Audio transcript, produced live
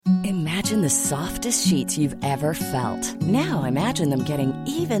Imagine the softest sheets you've ever felt. Now imagine them getting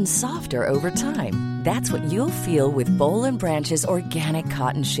even softer over time. That's what you'll feel with Boll & Branch's organic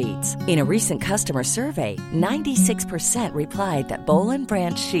cotton sheets. In a recent customer survey, 96% replied that Boll &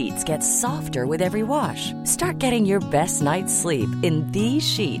 Branch sheets get softer with every wash. Start getting your best night's sleep in these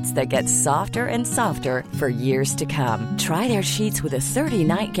sheets that get softer and softer for years to come. Try their sheets with a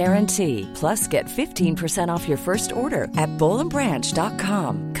 30-night guarantee. Plus, get 15% off your first order at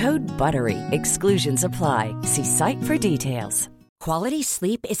bollandbranch.com. Code BUTTERY. Exclusions apply. See site for details. Quality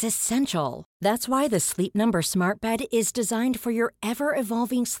sleep is essential. That's why the Sleep Number Smart Bed is designed for your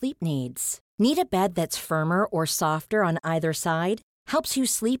ever-evolving sleep needs. Need a bed that's firmer or softer on either side? Helps you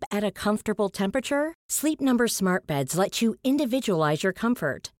sleep at a comfortable temperature? Sleep Number Smart Beds let you individualize your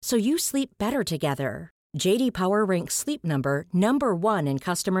comfort, so you sleep better together. J.D. Power ranks Sleep Number number 1 in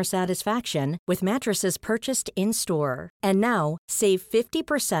customer satisfaction with mattresses purchased in-store. And now, save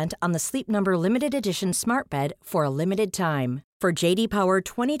 50% on the Sleep Number Limited Edition Smart Bed for a limited time. For J.D. Power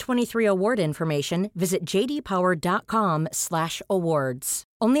 2023 award information, visit jdpower.com/awards.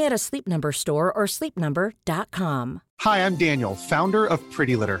 Only at a Sleep Number store or sleepnumber.com. Hi, I'm Daniel, founder of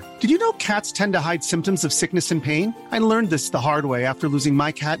Pretty Litter. Did you know cats tend to hide symptoms of sickness and pain? I learned this the hard way after losing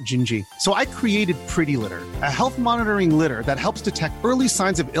my cat, Gingy. So I created Pretty Litter, a health monitoring litter that helps detect early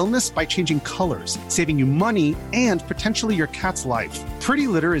signs of illness by changing colors, saving you money and potentially your cat's life. Pretty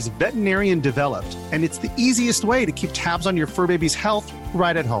Litter is veterinarian developed, and it's the easiest way to keep tabs on your fur baby's health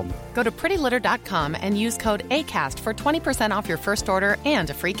right at home. Go to prettylitter.com and use code ACAST for 20% off your first order and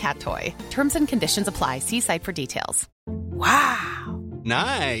a free cat toy. Terms and conditions apply. See site for details. Wow.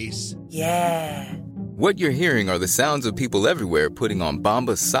 Nice. Yeah. What you're hearing are the sounds of people everywhere putting on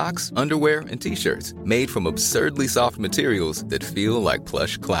Bombas socks, underwear, and T-shirts made from absurdly soft materials that feel like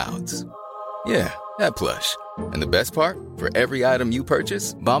plush clouds. Yeah, that plush. And the best part? For every item you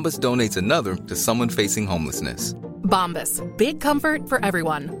purchase, Bombas donates another to someone facing homelessness. Bombas. Big comfort for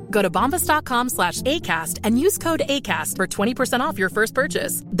everyone. Go to bombas.com/ACAST and use code ACAST for 20% off your first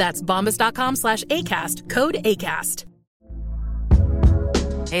purchase. That's bombas.com/ACAST. Code ACAST.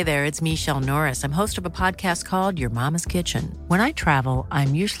 Hey there, it's Michelle Norris. I'm host of a podcast called Your Mama's Kitchen. When I travel,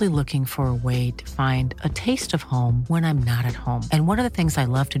 I'm usually looking for a way to find a taste of home when I'm not at home. And one of the things I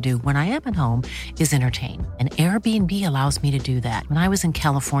love to do when I am at home is entertain. And Airbnb allows me to do that. When I was in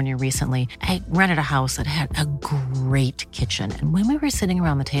California recently, I rented a house that had a great kitchen. And when we were sitting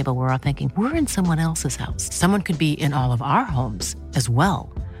around the table, we're all thinking, we're in someone else's house. Someone could be in all of our homes as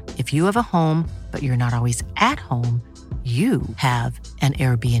well. If you have a home, but you're not always at home, you have an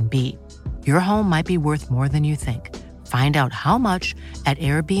Airbnb. Your home might be worth more than you think. Find out how much at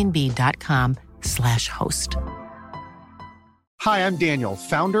airbnb.com/host. Hi, I'm Daniel,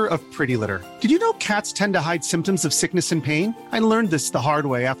 founder of Pretty Litter. Did you know cats tend to hide symptoms of sickness and pain? I learned this the hard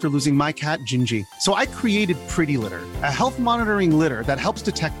way after losing my cat, Gingy. So I created Pretty Litter, a health monitoring litter that helps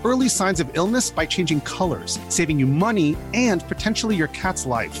detect early signs of illness by changing colors, saving you money and potentially your cat's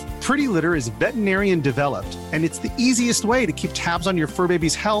life. Pretty Litter is veterinarian developed, and it's the easiest way to keep tabs on your fur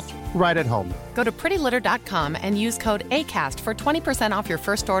baby's health right at home. Go to prettylitter.com and use code ACAST for 20% off your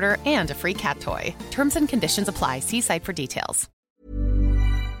first order and a free cat toy. Terms and conditions apply. See site for details.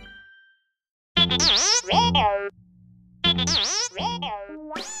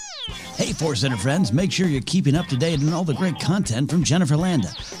 Hey, Force Center friends, make sure you're keeping up to date on all the great content from Jennifer Landa.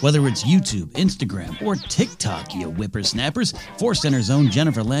 Whether it's YouTube, Instagram, or TikTok, you whippersnappers, Force Center's own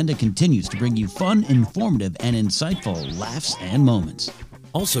Jennifer Landa continues to bring you fun, informative, and insightful laughs and moments.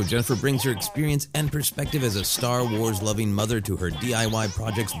 Also, Jennifer brings her experience and perspective as a Star Wars-loving mother to her DIY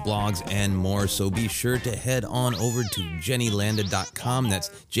projects, blogs, and more. So be sure to head on over to JennyLanda.com. That's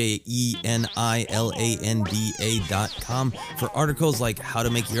JennyLanda.com for articles like how to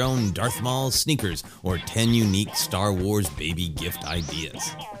make your own Darth Maul sneakers or 10 unique Star Wars baby gift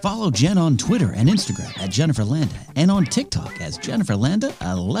ideas. Follow Jen on Twitter and Instagram at Jennifer Landa and on TikTok as Jennifer Landa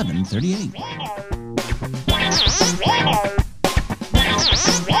 1138.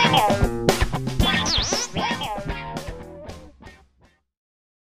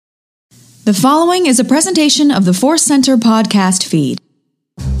 The following is a presentation of the Force Center podcast feed.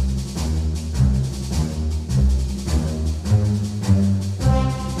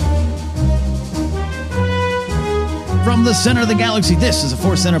 From the center of the galaxy, this is a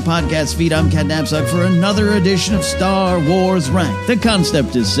Force Center podcast feed. I'm Cat Knapsack for another edition of Star Wars Rank. The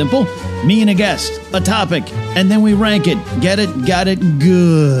concept is simple. Me and a guest a topic, and then we rank it. Get it? Got it?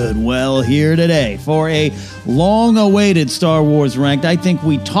 Good. Well, here today for a long-awaited Star Wars Ranked. I think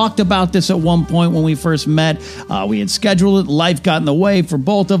we talked about this at one point when we first met. We had scheduled it. Life got in the way for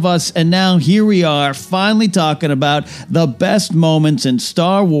both of us, and now here we are finally talking about the best moments in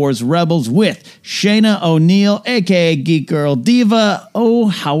Star Wars Rebels with Shayna O'Neill, a.k.a. Geek Girl Diva. Oh,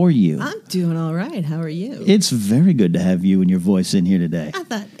 how are you? I'm doing all right. How are you? It's very good to have you and your voice in here today. I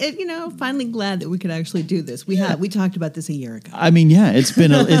thought, finally glad that we could actually do this. We talked about this a year ago. I mean, yeah, it's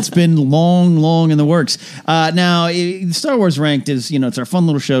been long in the works. Now, Star Wars Ranked is, it's our fun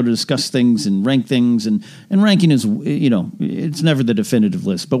little show to discuss things and rank things, and ranking is, it's never the definitive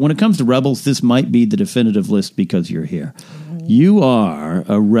list. But when it comes to Rebels, this might be the definitive list because you're here. You are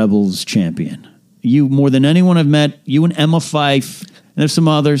a Rebels champion. You, more than anyone I've met, you and Emma Fife, and there's some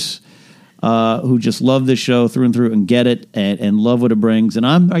others who just love this show through and through and get it and love what it brings. And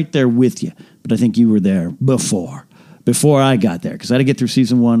I'm right there with you. But I think you were there before I got there, because I had to get through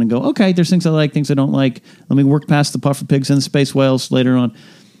season 1 and go, okay, there's things I like, things I don't like. Let me work past the puffer pigs and the space whales later on.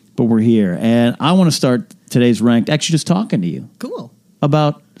 But we're here. And I want to start today's Ranked actually just talking to you. Cool.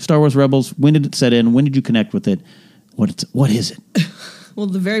 About Star Wars Rebels. When did it set in? When did you connect with it? What is it? Well,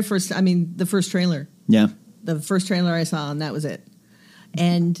 the first trailer. Yeah. The first trailer I saw, and that was it.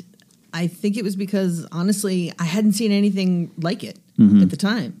 And I think it was because, honestly, I hadn't seen anything like it at the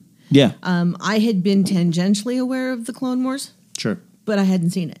time. Yeah. I had been tangentially aware of the Clone Wars. Sure. But I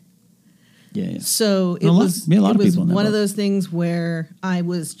hadn't seen it. Yeah. So it was one of those things where I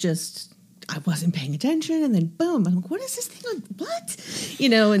wasn't paying attention, and then boom, I'm like, what is this thing on? What?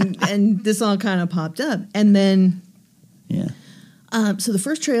 And this all kind of popped up. And then, so the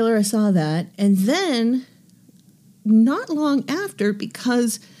first trailer, I saw that. And then not long after,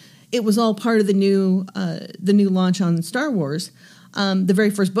 because it was all part of the new launch on Star Wars, the very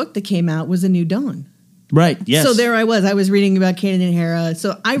first book that came out was A New Dawn. Right, yes. So there I was reading about Kanan and Hera.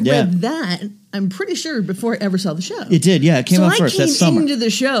 So I read that, I'm pretty sure, before I ever saw the show. It did, yeah. It came out first that summer. So I came into the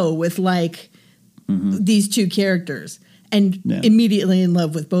show with, these two characters and immediately in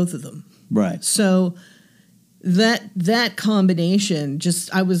love with both of them. Right. So that combination,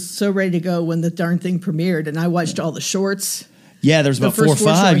 I was so ready to go when the darn thing premiered, and I watched all the shorts. Yeah, there's about 4 or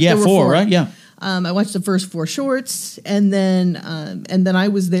 5. Yeah, 4, right? Yeah. I watched the first 4 shorts, and then I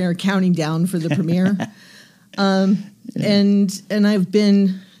was there counting down for the premiere. And I've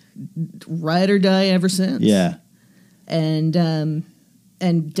been ride or die ever since. Yeah. And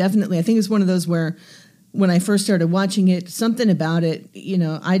definitely, I think it's one of those where when I first started watching it, something about it,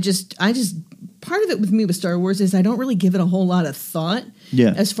 I just part of it with me with Star Wars is I don't really give it a whole lot of thought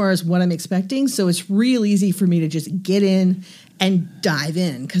as far as what I'm expecting. So it's real easy for me to just get in and dive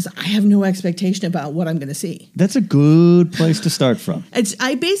in because I have no expectation about what I'm going to see. That's a good place to start from. I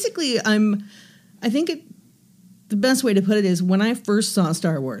think the best way to put it is when I first saw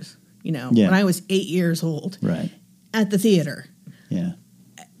Star Wars, when I was 8 years old, right, at the theater. Yeah.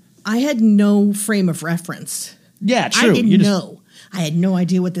 I had no frame of reference. Yeah, true. I didn't know. I had no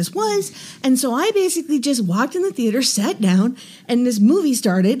idea what this was. And so I basically just walked in the theater, sat down, and this movie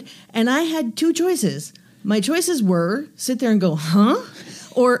started, and I had 2 choices. My choices were sit there and go, huh?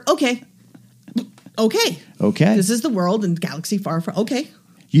 Or, okay. This is the world and galaxy far, far. Okay.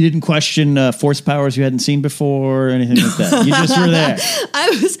 You didn't question force powers you hadn't seen before or anything like that. You just were there.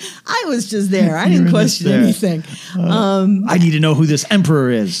 I was just there. I didn't question anything. I need to know who this emperor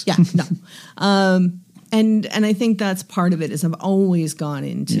is. Yeah, no. And I think that's part of it is I've always gone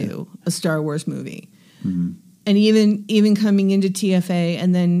into a Star Wars movie. Mm-hmm. And even coming into TFA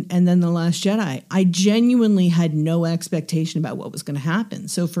and then The Last Jedi, I genuinely had no expectation about what was going to happen.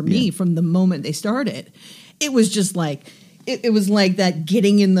 So for me, from the moment they started, it was just like it was like that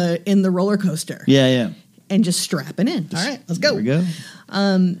getting in the roller coaster. Yeah. And just strapping in. All right, let's go. Here we go.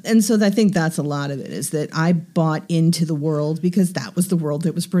 And so I think that's a lot of it is that I bought into the world because that was the world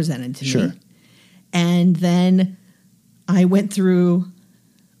that was presented to me. And then I went through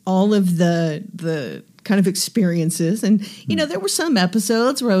all of the kind of experiences. And, there were some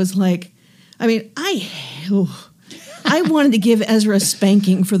episodes where I was like, I wanted to give Ezra a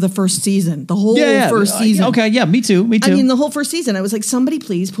spanking for the first season, the whole first season. Okay, yeah, me too. The whole first season. I was like, somebody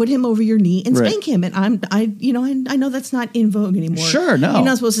please put him over your knee and spank him. And I know that's not in vogue anymore. Sure, no. You're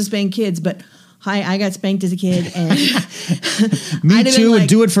not supposed to spank kids, but hi, I got spanked as a kid, and me too, and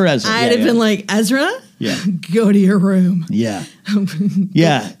do it for Ezra. I'd have been like, Ezra, go to your room. Yeah.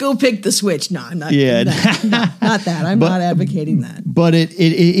 Go pick the switch. No, I'm not. Yeah. Not that. I'm not advocating that. But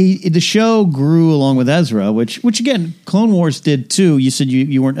the show grew along with Ezra, which again, Clone Wars did too. You said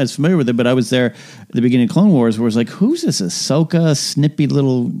you weren't as familiar with it, but I was there at the beginning of Clone Wars where it was like, who's this Ahsoka, snippy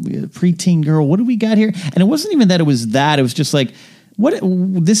little preteen girl? What do we got here? And it wasn't even that it was that. It was just like, what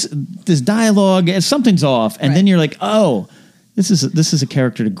this dialogue, something's off. And then you're like, oh, this is a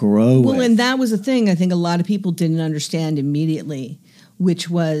character to grow with. Well, and that was a thing I think a lot of people didn't understand immediately, which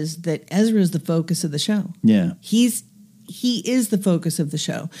was that Ezra is the focus of the show. Yeah. He is the focus of the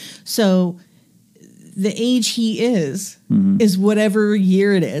show. So the age he is whatever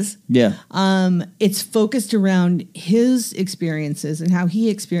year it is. Yeah. It's focused around his experiences and how he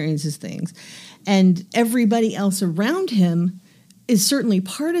experiences things. And everybody else around him is certainly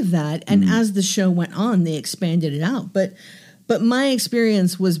part of that. And as the show went on, they expanded it out. But my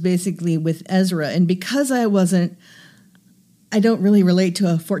experience was basically with Ezra. And because I don't really relate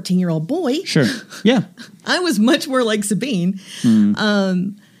to a 14-year-old boy. Sure. Yeah. I was much more like Sabine.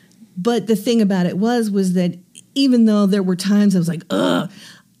 But the thing about it was that even though there were times I was like, ugh,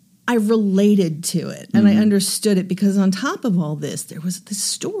 I related to it and I understood it because on top of all this, there was this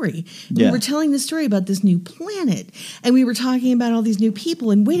story. We were telling this story about this new planet and we were talking about all these new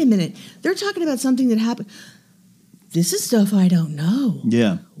people. And wait a minute, they're talking about something that happened. This is stuff I don't know.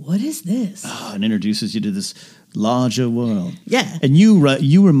 Yeah. What is this? Oh, and introduces you to this larger world. Yeah. And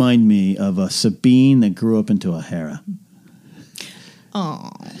you remind me of a Sabine that grew up into a Hera. Oh.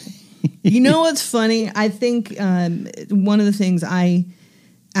 You know what's funny? I think one of the things I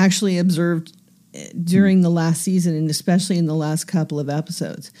actually observed during the last season, and especially in the last couple of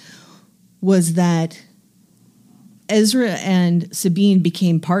episodes, was that Ezra and Sabine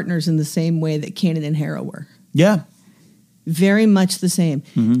became partners in the same way that Kanan and Hera were. Yeah. Very much the same.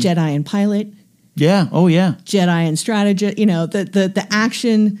 Jedi and pilot. Yeah. Oh, yeah. Jedi and strategy. You know, the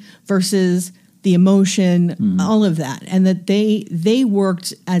action versus the emotion, all of that. And that they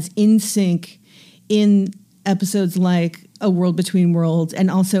worked as in sync in episodes like A World Between Worlds and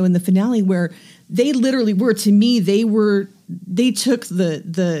also in the finale where they literally were, to me, they took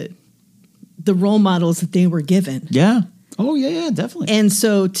the role models that they were given. Yeah. Oh, yeah, definitely. And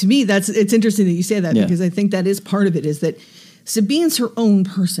so to me, it's interesting that you say that because I think that is part of it is that Sabine's her own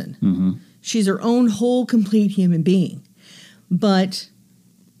person. She's her own whole, complete human being. But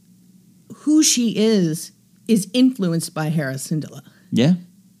who she is influenced by Hera Syndulla. Yeah.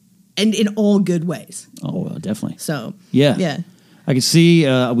 And in all good ways. Oh, definitely. So, yeah. I can see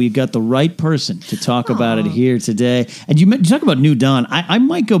we've got the right person to talk about it here today. And you talk about New Dawn. I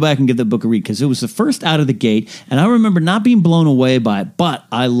might go back and give the book a read because it was the first out of the gate. And I remember not being blown away by it, but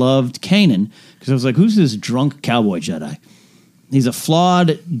I loved Kanan because I was like, who's this drunk cowboy Jedi? He's a flawed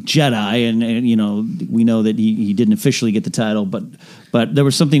Jedi, and you know we know that he didn't officially get the title, but there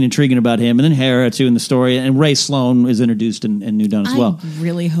was something intriguing about him. And then Hera too in the story, and Ray Sloan is introduced in New Dawn as well. I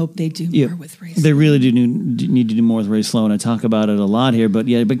really hope they do more with Ray Sloan. They really do need to do more with Ray Sloan. I talk about it a lot here, but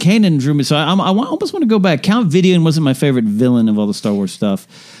Kanan drew me. So I almost want to go back. Count Vidian wasn't my favorite villain of all the Star Wars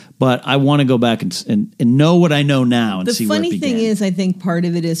stuff, but I want to go back and know what I know now and see where it began. The funny thing is, I think part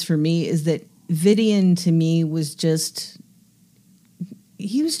of it is for me is that Vidian to me was just.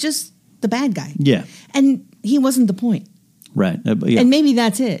 He was just the bad guy. Yeah. And he wasn't the point. Right. And maybe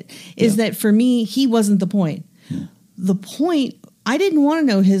that's it, is that for me, he wasn't the point. Yeah. The point, I didn't want to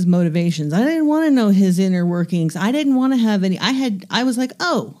know his motivations. I didn't want to know his inner workings. I didn't want to have any. I was like,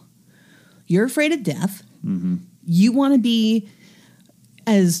 oh, you're afraid of death. You want to be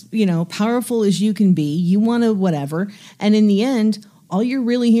as, powerful as you can be. You want to whatever. And in the end, all you're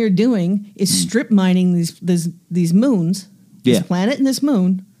really here doing is strip mining these moons. This planet and this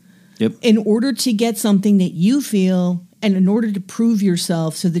moon, in order to get something that you feel and in order to prove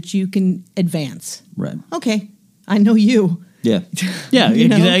yourself so that you can advance. Right. Okay, I know you. Yeah. Yeah,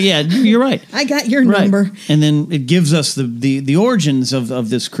 yeah, you're right. I got your number. And then it gives us the origins of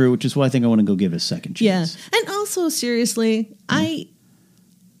this crew, which is why I think I want to go give it a second chance. Yeah. And also, seriously,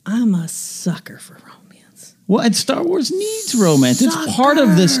 I'm a sucker for romance. Well, and Star Wars needs romance. It's part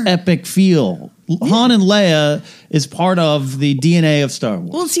of this epic feel. Han and Leia is part of the DNA of Star Wars.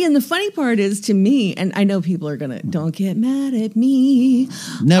 Well, see, and the funny part is to me, and I know people are going to, don't get mad at me.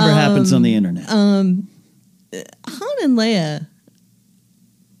 Never happens on the internet. Han and Leia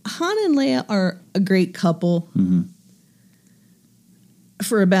are a great couple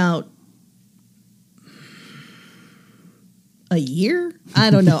for about a year? I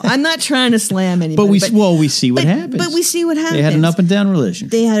don't know. I'm not trying to slam anybody. But we see what happens. But we see what happens. They had an up and down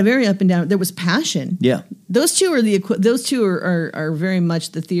relationship. They had a very up and down. There was passion. Yeah. Those two are very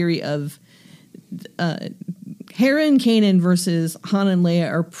much the theory of Hera and Kanan versus Han and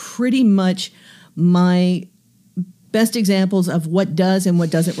Leia are pretty much my best examples of what does and what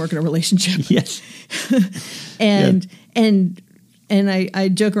doesn't work in a relationship. Yes. And I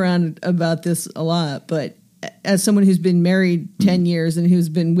joke around about this a lot, but as someone who's been married 10 years and who's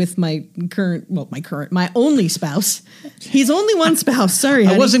been with my only spouse, he's only one spouse. Sorry,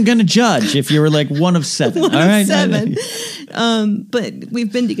 honey. I wasn't going to judge if you were like one of seven. One all of right. seven. But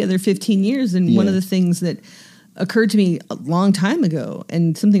we've been together 15 years. And one of the things that occurred to me a long time ago,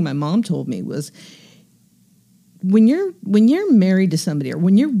 and something my mom told me, was when you're married to somebody or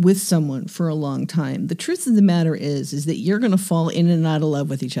when you're with someone for a long time, the truth of the matter is that you're going to fall in and out of love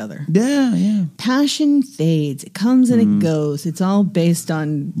with each other. Yeah. Passion fades. It comes and it goes. It's all based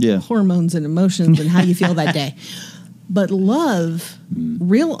on hormones and emotions and how you feel that day. But love,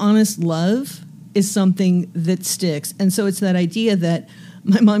 real honest love, is something that sticks. And so it's that idea that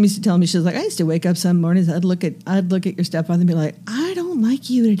my mom used to tell me, she was like, I used to wake up some mornings, I'd look at your stepfather and be like, I don't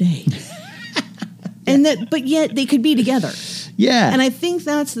like you today. And but yet they could be together. Yeah. And I think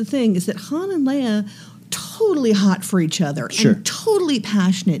that's the thing, is that Han and Leia totally hot for each other and totally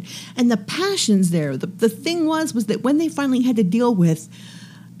passionate. And the passion's there. The thing was that when they finally had to deal with,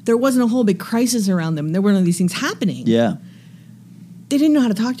 there wasn't a whole big crisis around them. There weren't all these things happening. Yeah. They didn't know how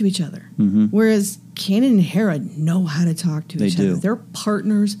to talk to each other. Mm-hmm. Whereas Kanan and Hera know how to talk to each other. They're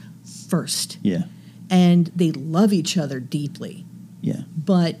partners first. Yeah. And they love each other deeply. Yeah.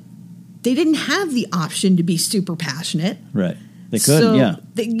 But they didn't have the option to be super passionate. Right. They couldn't,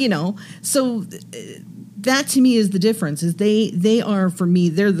 So that to me is the difference, is they are, for me,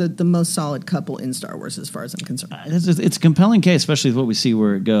 they're the most solid couple in Star Wars as far as I'm concerned. It's a compelling case, especially with what we see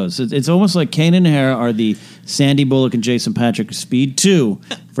where it goes. It's almost like Kanan and Hera are the Sandy Bullock and Jason Patrick of Speed 2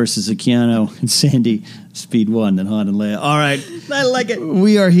 versus the Keanu and Sandy Speed 1 and Han and Leia. All right. I like it.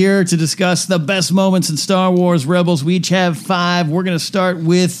 We are here to discuss the best moments in Star Wars Rebels. We each have 5. We're going to start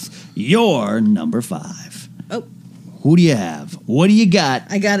with your number 5. Oh. Who do you have? What do you got?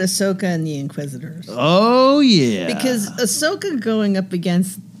 I got Ahsoka and the Inquisitors. Oh, yeah. Because Ahsoka going up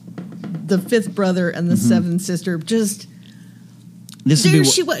against the fifth brother and the seventh sister, just...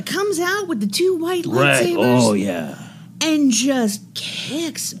 she comes out with the 2 white lightsabers. Oh, yeah. And just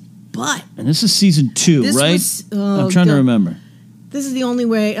kicks butt. And this is season 2, right? I'm trying to remember. This is the only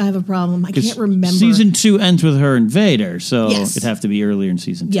way I have a problem. I can't remember. Season 2 ends with her and Vader, so it'd have to be earlier in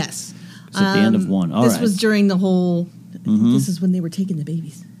season 2. Yes. It's at the end of 1. All right. This was during the whole... This is when they were taking the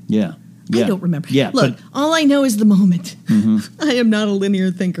babies. Yeah. I don't remember. Yeah, look, all I know is the moment. I am not a linear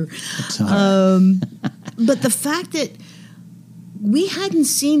thinker. But the fact that we hadn't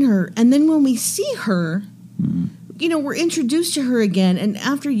seen her, and then when we see her, we're introduced to her again, and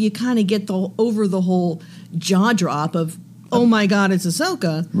after you kind of get over the whole jaw drop of, oh my God, it's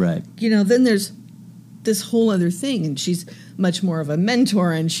Ahsoka. Right. Then there's this whole other thing, and she's much more of a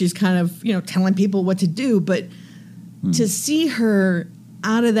mentor, and she's kind of, telling people what to do. But to see her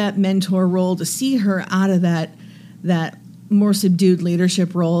out of that mentor role, to see her out of that more subdued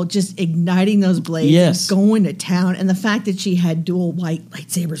leadership role, just igniting those blades and going to town, and the fact that she had dual white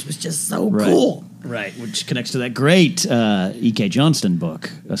lightsabers was just so cool. Right, which connects to that great E.K. Johnston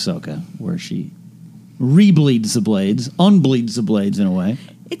book, Ahsoka, where she rebleeds the blades, unbleeds the blades in a way.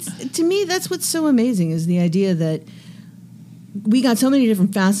 To me, that's what's so amazing, is the idea that we got so many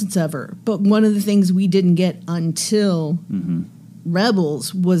different facets of her, but one of the things we didn't get until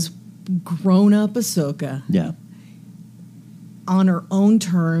Rebels was grown-up Ahsoka. Yeah. On her own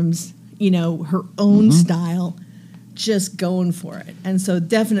terms, her own style, just going for it. And so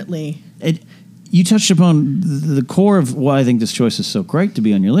definitely... You touched upon the core of why I think this choice is so great to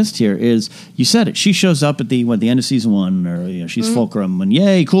be on your list here is, you said it, she shows up at the end of season 1, or she's Fulcrum, and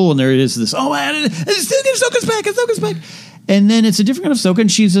yay, cool, and there it is, this, oh man, Ahsoka's back. And then it's a different kind of Ahsoka,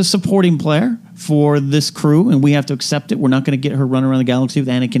 and she's a supporting player for this crew, and we have to accept it. We're not going to get her running around the galaxy with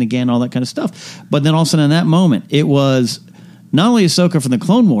Anakin again, all that kind of stuff. But then all of a sudden in that moment, it was not only Ahsoka from the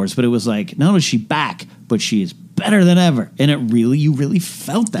Clone Wars, but it was like, not only is she back, but she is better than ever. And you really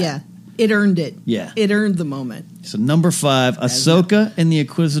felt that. Yeah. It earned it. Yeah. It earned the moment. So number 5, Ahsoka and the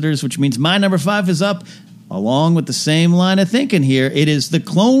Inquisitors, which means my number 5 is up along with the same line of thinking here. It is the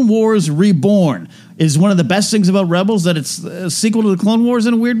Clone Wars Reborn. It is one of the best things about Rebels that it's a sequel to the Clone Wars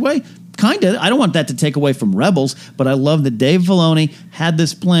in a weird way. kind of, I don't want that to take away from Rebels, but I love that Dave Filoni had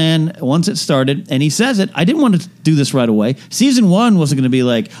this plan once it started, and he says it. I didn't want to do this right away. Season 1 wasn't going to be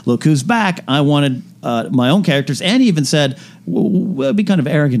like, look who's back. I wanted my own characters, and he even said, well, it'd be kind of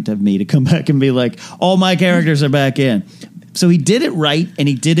arrogant of me to come back and be like, all my characters are back in. So he did it right, and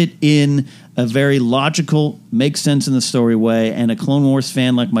he did it in a very logical, makes sense in the story way, and a Clone Wars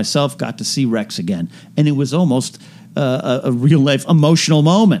fan like myself got to see Rex again. And it was almost a real-life emotional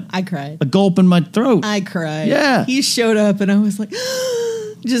moment. I cried. A gulp in my throat. I cried. Yeah. He showed up, and I was like...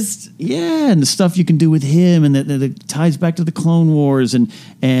 Just and the stuff you can do with him, and that ties back to the Clone Wars, and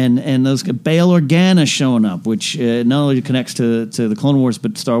those Bail Organa showing up, which not only connects to the Clone Wars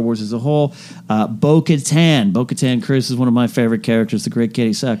but Star Wars as a whole. Bo-Katan Chris is one of my favorite characters. The great Katie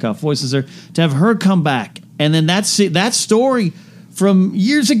Sackhoff voices her. To have her come back, and then that story from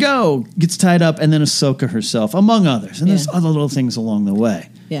years ago gets tied up, and then Ahsoka herself, among others, and there's other little things along the way.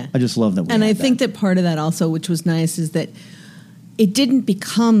 Yeah, I just love that. And I think that part of that also, which was nice, is that it didn't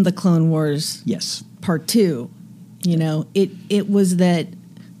become the Clone Wars Part 2. You know, it was that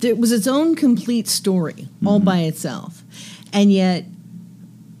it was its own complete story all by itself. And yet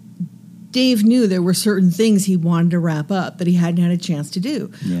Dave knew there were certain things he wanted to wrap up that he hadn't had a chance to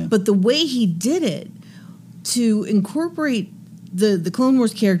do. Yeah. But the way he did it to incorporate the Clone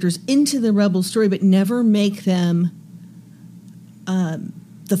Wars characters into the Rebel story but never make them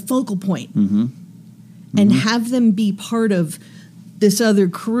the focal point and have them be part of this other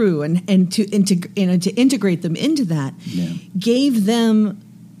crew and to integrate them into that gave them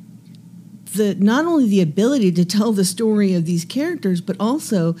not only the ability to tell the story of these characters, but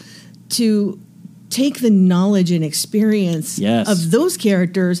also to take the knowledge and experience of those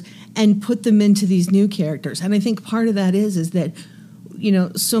characters and put them into these new characters. And I think part of that is that, you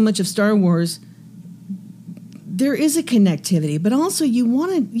know, so much of Star Wars, there is a connectivity, but also you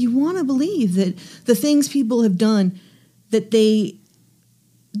want to believe that the things people have done, that they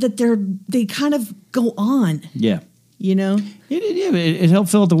kind of go on. Yeah. You know? It helped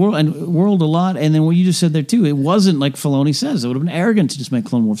fill out the world a lot. And then what you just said there, too, it wasn't like Filoni says. It would have been arrogant to just make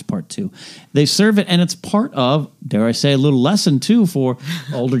Clone Wars Part 2. They serve it, and it's part of, dare I say, a little lesson, too, for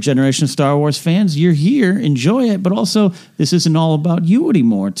older generation Star Wars fans. You're here, enjoy it, but also this isn't all about you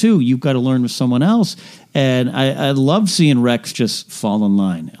anymore, too. You've got to learn with someone else. And I love seeing Rex just fall in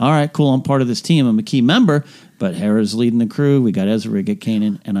line. All right, cool, I'm part of this team. I'm a key member. But Hera's leading the crew. We got Ezra, we got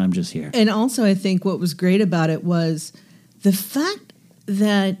Kanan, and I'm just here. And also, I think what was great about it was the fact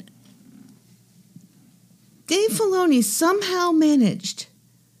that Dave Filoni somehow managed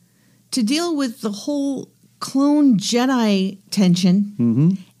to deal with the whole clone Jedi tension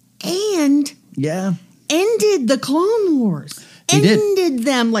and ended the Clone Wars. Ended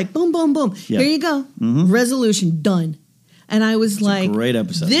them like boom, boom, boom. Here you go. Resolution done. And I was like, great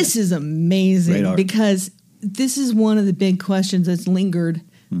episode. This is amazing because this is one of the big questions that's lingered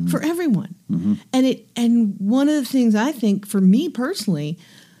for everyone. And one of the things I think for me personally,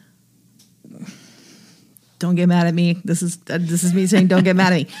 don't get mad at me. This is me saying don't get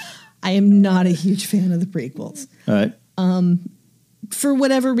mad at me. I am not a huge fan of the prequels. All right. For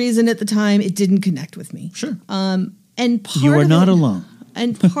whatever reason at the time, it didn't connect with me. Sure. And you are not alone.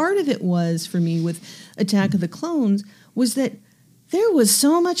 And part of it was for me with Attack of the Clones was that there was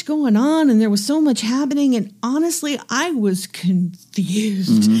so much going on and there was so much happening. And honestly, I was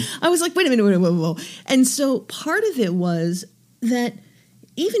confused. I was like, wait a minute, whoa. And so part of it was that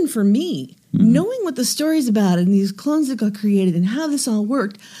even for me, knowing what the story's about and these clones that got created and how this all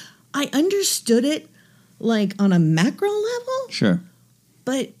worked, I understood it like on a macro level. Sure.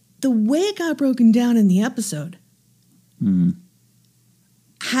 But the way it got broken down in the episode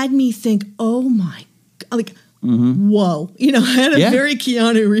had me think, oh my God, like, whoa. You know, I had a very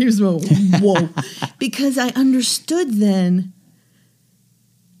Keanu Reeves moment. Whoa. Because I understood then,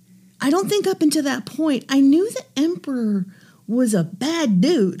 I don't think up until that point, I knew the Emperor was a bad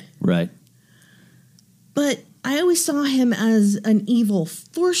dude. Right. But I always saw him as an evil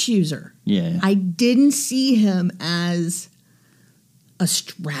Force user. Yeah. I didn't see him as a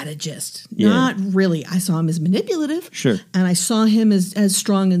strategist. Not really. I saw him as manipulative. Sure. And I saw him as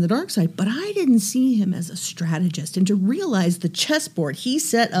strong in the dark side, but I didn't see him as a strategist. And to realize the chessboard he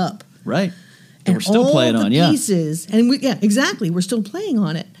set up. Right. And we're still playing on, pieces. And exactly. We're still playing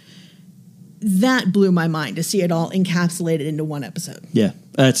on it. That blew my mind to see it all encapsulated into one episode. Yeah.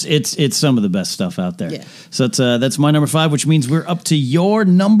 It's some of the best stuff out there. Yeah. So that's my number 5, which means we're up to your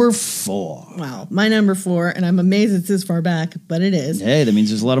number 4. Wow. My number 4, and I'm amazed it's this far back, but it is. Hey, that means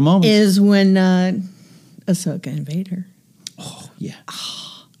there's a lot of moments. Is when Ahsoka and Vader. Oh, yeah.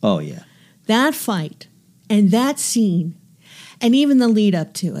 Oh, yeah. That fight and that scene and even the lead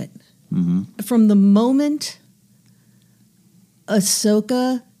up to it From the moment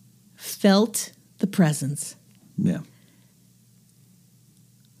Ahsoka felt the presence. Yeah.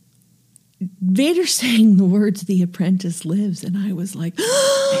 Vader saying the words, "The apprentice lives," and I was like,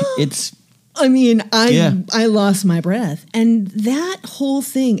 it's. I mean, I lost my breath, and that whole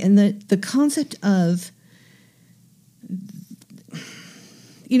thing, and the concept of,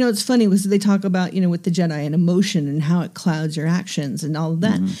 it's funny was they talk about with the Jedi and emotion and how it clouds your actions and all of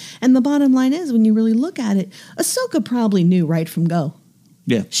that, and the bottom line is when you really look at it, Ahsoka probably knew right from go.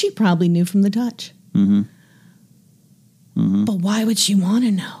 Yeah, she probably knew from the touch. But why would she want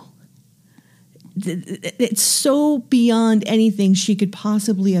to know? It's so beyond anything she could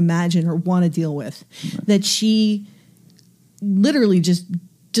possibly imagine or want to deal with that she literally just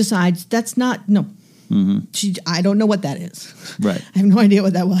decides that's not, no. I don't know what that is. Right. I have no idea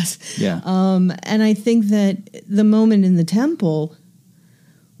what that was. Yeah. And I think that the moment in the temple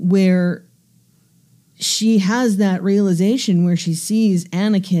where she has that realization where she sees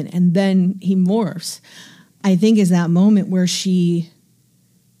Anakin and then he morphs, I think is that moment where she,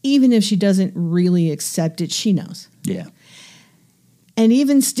 even if she doesn't really accept it, she knows. Yeah. And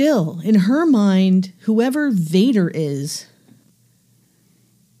even still, in her mind, whoever Vader is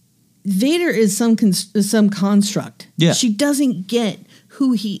some construct. Yeah. She doesn't get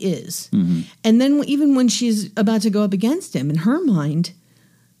who he is. And then even when she's about to go up against him, in her mind,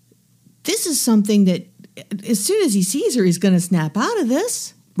 this is something that as soon as he sees her, he's going to snap out of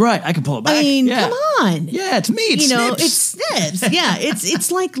this. Right, I can pull it back. I mean, come on. Yeah, it's me. It's Snips. It's Snips. Yeah,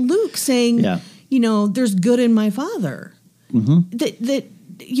 it's like Luke saying, there's good in my father. That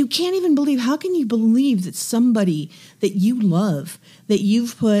you can't even believe. How can you believe that somebody that you love, that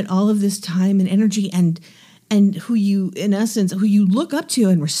you've put all of this time and energy and who you, in essence, who you look up to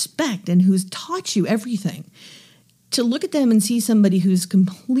and respect and who's taught you everything, to look at them and see somebody who's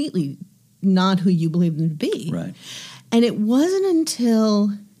completely not who you believe them to be. Right. And it wasn't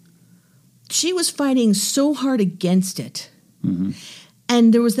until she was fighting so hard against it,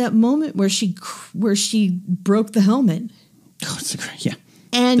 and there was that moment where she broke the helmet. Oh, it's great, yeah.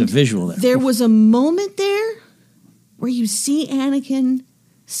 And the visual there was a moment there where you see Anakin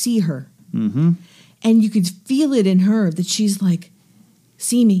see her, and you could feel it in her that she's like,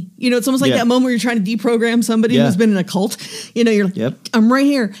 "See me." It's almost like that moment where you're trying to deprogram somebody who's been in a cult. You're like, "I'm right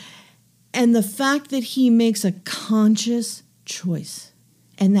here." And the fact that he makes a conscious choice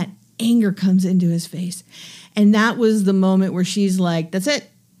and that anger comes into his face. And that was the moment where she's like, that's it.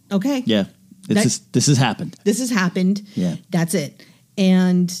 Okay. Yeah. This has happened. This has happened. Yeah. That's it.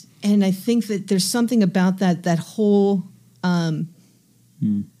 And I think that there's something about that whole, pardon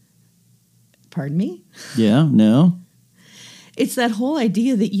me? Yeah, no. It's that whole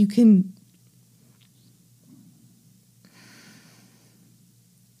idea that you can,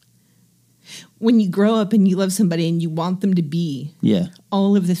 when you grow up and you love somebody and you want them to be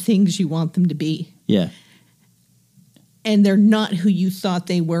all of the things you want them to be. Yeah. And they're not who you thought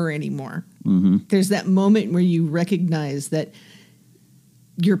they were anymore. There's that moment where you recognize that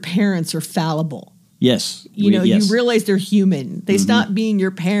your parents are fallible. Yes. You realize they're human. They stop being your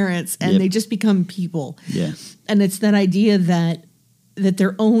parents and they just become people. Yeah. And it's that idea that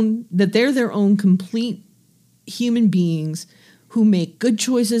they're their own complete human beings who make good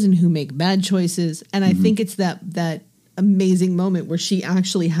choices and who make bad choices. And I think it's that amazing moment where she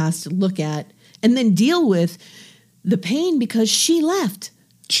actually has to look at and then deal with the pain because she left.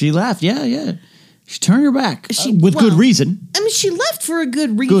 She left, yeah. She turned her back with good reason. I mean, she left for a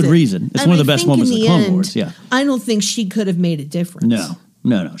good reason. Good reason. It's one of the best moments of the Clone Wars, yeah. I don't think she could have made a difference. No. She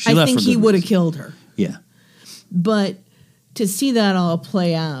left for good reason. I think he would have killed her. Yeah. But to see that all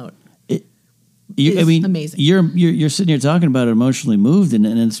play out, amazing. You're sitting here talking about it emotionally moved, and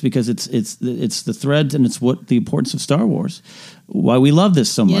it's because it's the thread and it's what the importance of Star Wars, why we love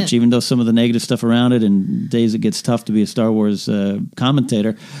this so much, even though some of the negative stuff around it and days it gets tough to be a Star Wars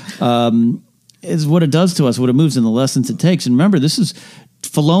commentator, is what it does to us, what it moves and the lessons it takes. And remember,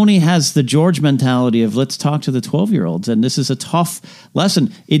 Filoni has the George mentality of let's talk to the 12-year-olds, and this is a tough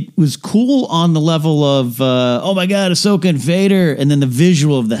lesson. It was cool on the level of, oh my God, Ahsoka and Vader, and then the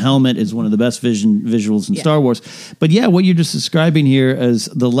visual of the helmet is one of the best visuals in Star Wars. But yeah, what you're just describing here is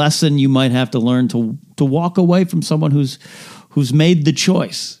the lesson you might have to learn to walk away from someone who's made the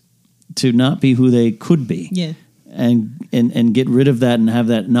choice to not be who they could be. Yeah. And get rid of that and have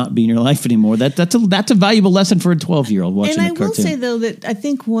that not be in your life anymore. That's a valuable lesson for a 12-year-old watching a cartoon. And I will say, though, that I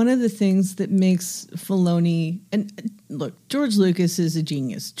think one of the things that makes Filoni... And look, George Lucas is a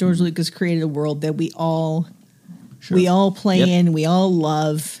genius. George Lucas created a world that we all play in, we all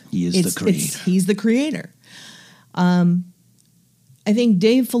love. He is the creator. He's the creator. I think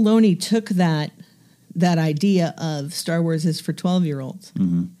Dave Filoni took that idea of Star Wars is for 12-year-olds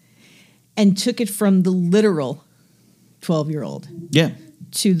and took it from the literal 12-year-old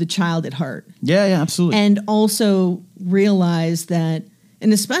to the child at heart. Yeah, absolutely. And also realize that,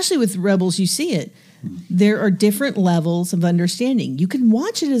 and especially with Rebels, you see it, there are different levels of understanding. You can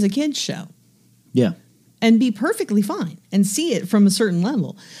watch it as a kid's show. Yeah. And be perfectly fine and see it from a certain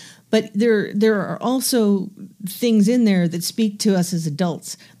level. But there are also things in there that speak to us as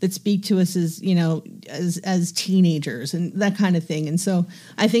adults, that speak to us as, as teenagers and that kind of thing. And so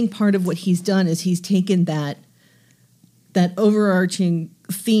I think part of what he's done is he's taken that overarching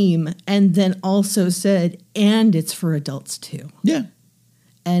theme and then also said, and it's for adults too. Yeah.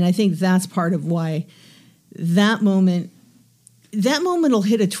 And I think that's part of why that moment will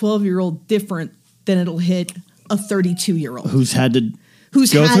hit a 12-year-old different than it'll hit a 32-year-old. Who's had to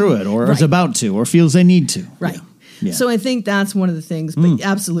go through it or is about to or feels they need to. Right. Yeah. So I think that's one of the things. But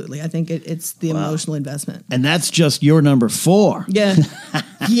absolutely, I think it's the emotional investment. And that's just your number 4. Yeah.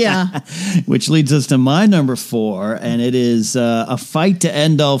 Yeah. Which leads us to my number 4. And it is a fight to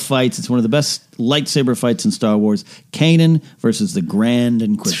end all fights. It's one of the best lightsaber fights in Star Wars. Kanan versus the Grand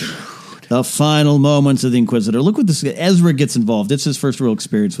Inquisitor. The final moments of the Inquisitor. Look what this... Ezra gets involved. It's his first real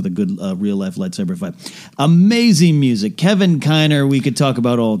experience with a good real-life lightsaber fight. Amazing music. Kevin Kiner, we could talk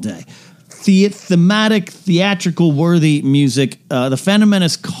about all day. Thematic, theatrical-worthy music. The Phantom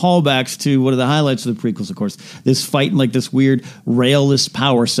Menace callbacks to one of the highlights of the prequels, of course. This fight in like this weird railless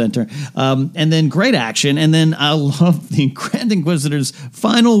power center. And then great action. And then I love the Grand Inquisitor's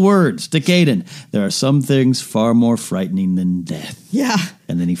final words to Kanan. There are some things far more frightening than death. Yeah.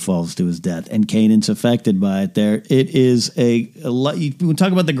 And then he falls to his death. And Kanan's affected by it there. It is we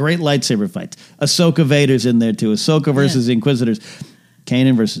talk about the great lightsaber fights. Ahsoka Vader's in there too. Ahsoka versus the Inquisitors.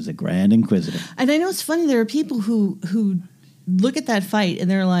 Kanan versus the Grand Inquisitor. And I know it's funny. There are people who look at that fight and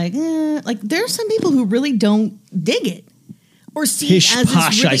they're like, there are some people who really don't dig it or see it as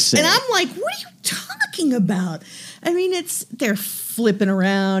posh, really, I say. And I'm like, what are you talking about? I mean, they're flipping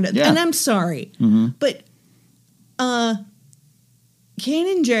around, and I'm sorry, but Kanan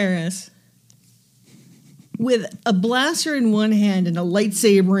Jarrus with a blaster in one hand and a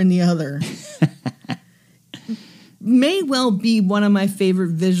lightsaber in the other. May well be one of my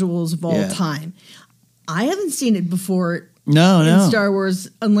favorite visuals of all time. I haven't seen it before in Star Wars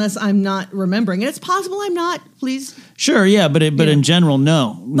unless I'm not remembering. And it's possible I'm not, please. Sure, yeah, but in general,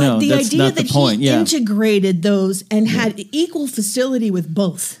 no. But the that's idea not that the point. He integrated those and had equal facility with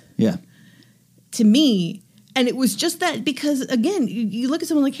both. Yeah. To me, and it was just that because, again, you look at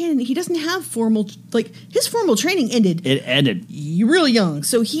someone like Kanan, he doesn't have his formal training ended. It ended. Really young.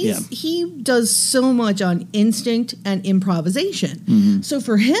 So he does so much on instinct and improvisation. So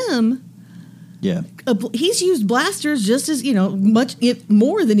for him, he's used blasters just as, much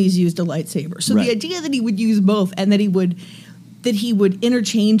more than he's used a lightsaber. So the idea that he would use both and that he would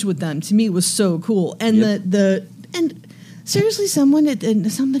interchange with them, to me, was so cool. And and seriously,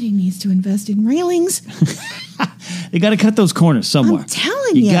 somebody needs to invest in railings. You got to cut those corners somewhere. I'm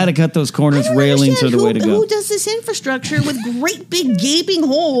telling you. You got to cut those corners. Railings are the way to go. Who does this infrastructure with great big gaping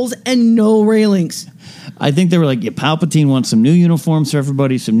holes and no railings? I think they were like, Palpatine wants some new uniforms for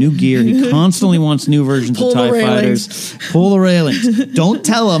everybody, some new gear. He constantly wants new versions of TIE fighters. Pull the railings. Don't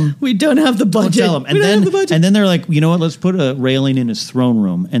tell him. We don't have the budget. Don't tell him. And then they're like, you know what? Let's put a railing in his throne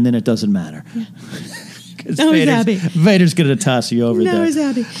room, and then it doesn't matter. Yeah. Now he's happy. Vader's going to toss you over there. Now he's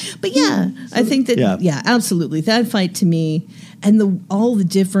happy. But I think that, absolutely. That fight to me and all the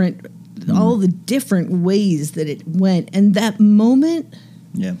different ways that it went. And that moment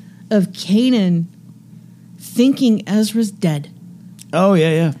of Kanan thinking Ezra's dead. Oh,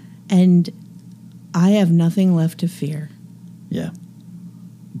 yeah. And I have nothing left to fear. Yeah.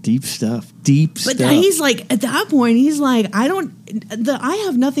 Deep stuff. But he's like, at that point, he's like, I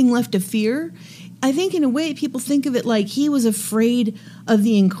have nothing left to fear. I think in a way people think of it like he was afraid of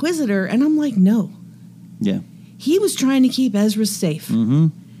the Inquisitor, and I'm like, no. Yeah. He was trying to keep Ezra safe.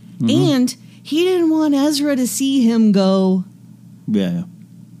 And he didn't want Ezra to see him go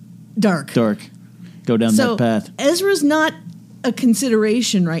dark. Go down that path. Ezra's not a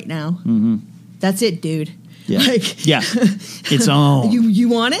consideration right now. That's it, dude. Yeah. It's on. You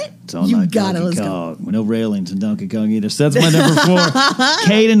want it? It's on. You got it. Let's go. No railings in Donkey Kong either. So that's my number 4.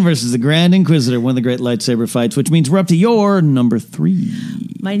 Kanan versus the Grand Inquisitor, one of the great lightsaber fights, which means we're up to your number 3.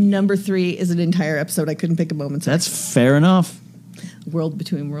 My number 3 is an entire episode. I couldn't pick a moment. That's fair enough. World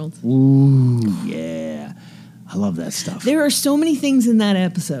Between Worlds. Ooh, yeah. I love that stuff. There are so many things in that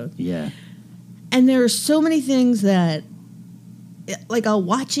episode. Yeah. And there are so many things that like I'll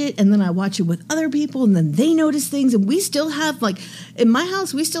watch it and then I watch it with other people and then they notice things, and we still have, like, in my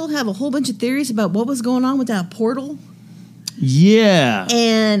house, we still have a whole bunch of theories about what was going on with that portal. Yeah.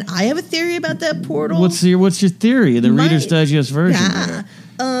 And I have a theory about that portal. What's your theory? The Reader's Digest version. Yeah.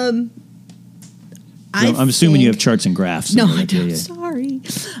 I'm assuming you have charts and graphs. No, I don't. Sorry.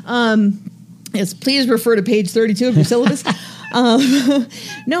 Yes, please refer to page 32 of your syllabus.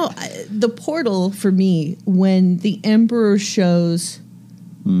 No, the portal for me, when the Emperor shows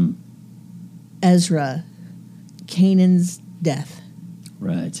Ezra Kanan's death.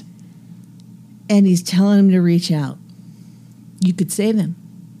 Right. And he's telling him to reach out. You could save him.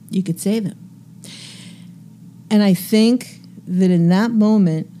 You could save him. And I think that in that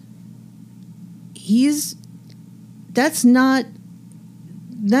moment, that's not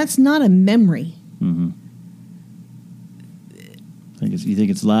a memory. Mm-hmm. You think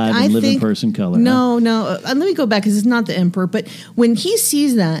it's live and live in person color? No. Let me go back because it's not the Emperor. But when he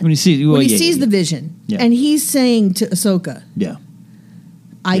sees that, when he sees the vision, and he's saying to Ahsoka,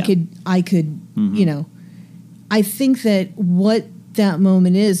 I could, mm-hmm. I think that what that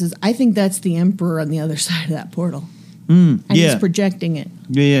moment is I think that's the Emperor on the other side of that portal. And he's projecting it.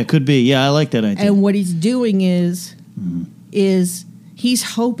 Yeah, could be. Yeah, I like that idea. And what he's doing is he's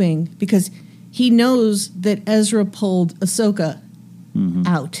hoping, because he knows that Ezra pulled Ahsoka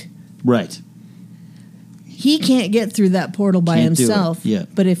out. Right. He can't get through that portal by himself. Yeah.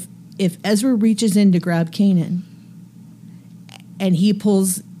 But if Ezra reaches in to grab Kanan and he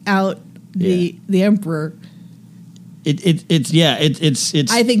pulls out the Emperor, it's.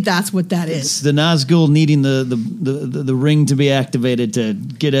 I think that's what that is. It's the Nazgul needing the ring to be activated to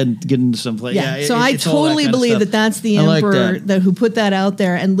get into some place. Yeah. So I totally believe that that's the Emperor who put that out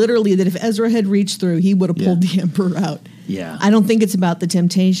there, and literally that if Ezra had reached through, he would have pulled the Emperor out. Yeah. I don't think it's about the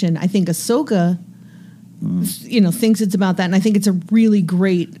temptation. I think Ahsoka, thinks it's about that, and I think it's a really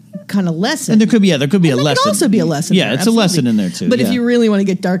great kind of lesson. And there could be a lesson. There could also be a lesson. Yeah, it's a lesson in there too. But if you really want to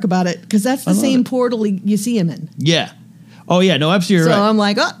get dark about it, because that's the same portal you see him in. Yeah. Oh yeah. No, absolutely right. So I'm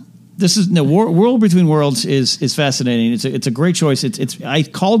like, this is World Between Worlds is fascinating. It's a great choice. I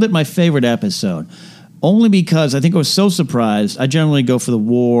called it my favorite episode. Only because I think I was so surprised. I generally go for the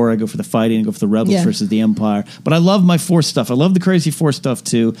war, I go for the fighting, I go for the rebels versus the Empire. But I love my Force stuff. I love the crazy Force stuff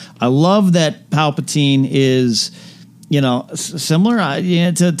too. I love that Palpatine is, similar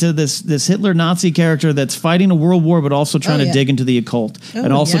to this Hitler Nazi character that's fighting a world war, but also trying to dig into the occult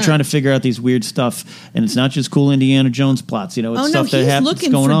and also trying to figure out these weird stuff. And it's not just cool Indiana Jones plots. It's stuff that happens he's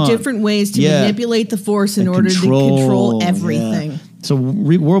going on. looking for different ways to manipulate the Force in order to control everything. Yeah. So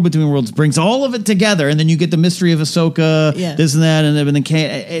World Between Worlds brings all of it together, and then you get the mystery of Ahsoka, this and that, and then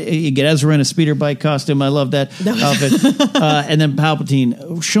you get Ezra in a speeder bike costume. I love that outfit. And then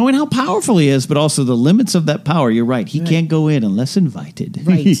Palpatine showing how powerful he is, but also the limits of that power. You're right. He can't go in unless invited.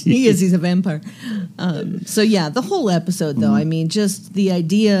 Right. He's a vampire. The whole episode, though, just the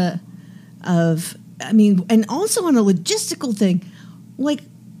idea of, and also on a logistical thing, like,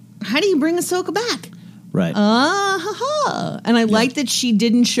 how do you bring Ahsoka back? Right. And I like that she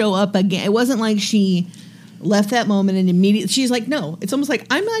didn't show up again. It wasn't like she left that moment and immediately she's like, no. It's almost like,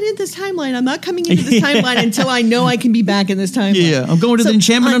 I'm not in this timeline. I'm not coming into this timeline until I know I can be back in this timeline. Yeah, I'm going to the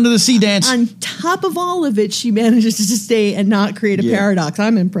Enchantment Under the Sea dance. On top of all of it, she manages to stay and not create a paradox.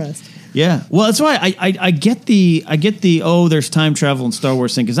 I'm impressed. Yeah, well, that's why I get the there's time travel in Star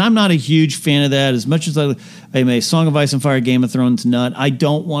Wars thing, because I'm not a huge fan of that. As much as I'm a Song of Ice and Fire, Game of Thrones nut, I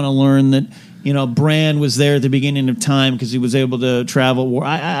don't want to learn that Bran was there at the beginning of time because he was able to travel.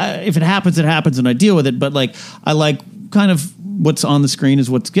 If it happens, it happens, and I deal with it. But I like kind of what's on the screen is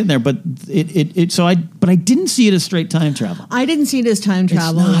what's getting there. But I didn't see it as straight time travel. I didn't see it as time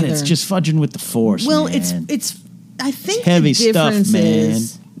travel. It's not. Either. It's just fudging with the Force. Well, man. it's. I think it's heavy the difference stuff, man.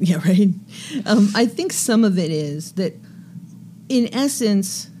 is. Yeah, right. I think some of it is that, in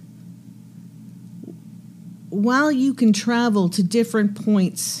essence, while you can travel to different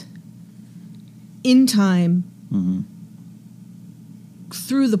points in time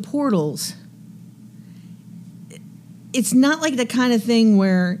through the portals, it's not like the kind of thing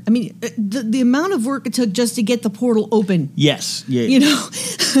where, the amount of work it took just to get the portal open. Yes. Yeah.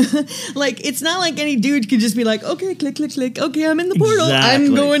 Like, it's not like any dude could just be like, okay, click, click, click. Okay, I'm in the portal. Exactly.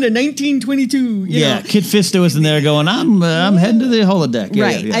 I'm going to 1922. You know? Kit Fisto isn't there going, I'm heading to the holodeck. Yeah,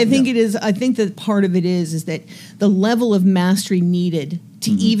 right. Yeah, I think it is. I think that part of it is that the level of mastery needed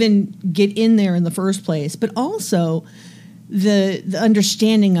to even get in there in the first place, but also the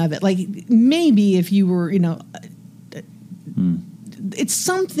understanding of it. Like, maybe if you were, it's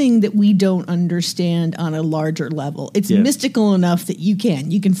something that we don't understand on a larger level. It's mystical enough that you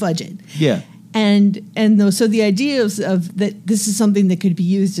can fudge it. Yeah. So the idea of that this is something that could be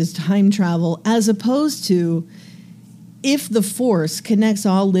used as time travel, as opposed to if the Force connects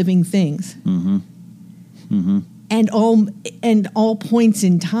all living things and all points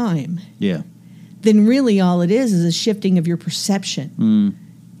in time, then really all it is a shifting of your perception.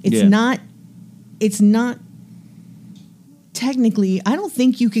 It's not technically. I don't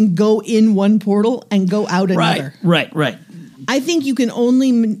think you can go in one portal and go out another. Right. I think you can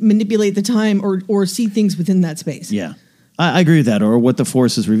only manipulate the time or see things within that space. Yeah. I agree with that, or what the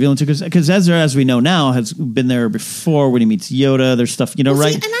Force is revealing to, because Ezra, as we know now, has been there before when he meets Yoda. There's stuff, right?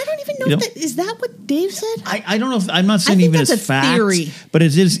 See, and I don't even know if is that what Dave said? I don't know if I'm not saying even as facts, theory. But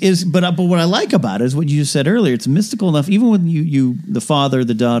it is. But what I like about it is what you just said earlier. It's mystical enough, even when you the father,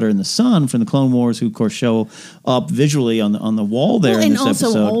 the daughter, and the son from the Clone Wars, who of course show up visually on the wall there. Well, in and this also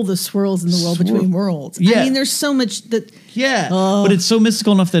episode. all the swirls in the world between worlds. Yeah. I mean, there's so much that. Yeah, but it's so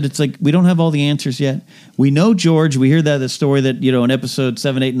mystical enough that it's like we don't have all the answers yet. We know George. We hear the story that in episode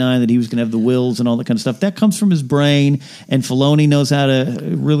 7, 8, 9 that he was going to have the wills and all that kind of stuff. That comes from his brain, and Filoni knows how to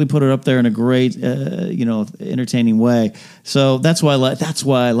really put it up there in a great, entertaining way. So that's why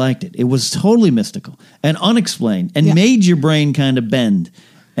I liked it. It was totally mystical and unexplained, and made your brain kind of bend,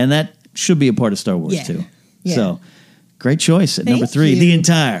 and that should be a part of Star Wars too. Yeah. So. Great choice at number 3, the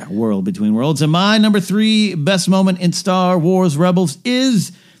entire world between worlds. And my number 3 best moment in Star Wars Rebels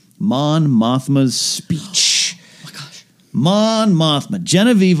is Mon Mothma's speech. Oh my gosh. Mon Mothma,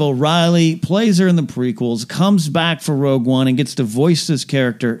 Genevieve O'Reilly, plays her in the prequels, comes back for Rogue One and gets to voice this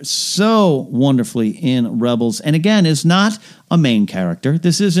character so wonderfully in Rebels. And again, is not a main character.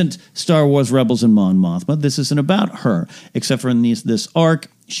 This isn't Star Wars Rebels and Mon Mothma. This isn't about her, except for in this arc.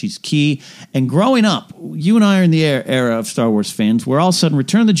 She's key. And growing up, you and I are in the era of Star Wars fans where all of a sudden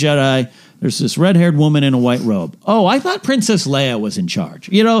Return of the Jedi, there's this red-haired woman in a white robe. Oh, I thought Princess Leia was in charge.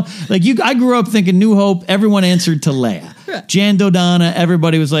 I grew up thinking New Hope, everyone answered to Leia. Jan Dodonna,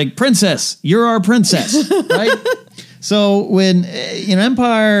 everybody was like, Princess, you're our princess, right? So when,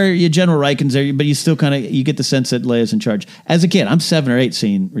 Empire, General Riken's there, but you still you get the sense that Leia's in charge. As a kid, I'm 7 or 8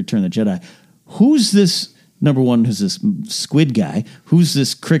 seeing Return of the Jedi. Who's this... Number one, who's this squid guy? Who's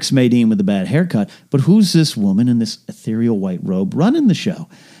this Crix Madine with the bad haircut? But who's this woman in this ethereal white robe running the show?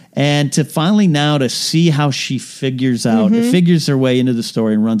 And to finally now to see how she figures her way into the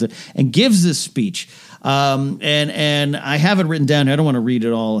story and runs it and gives this speech. And I have it written down here. I don't want to read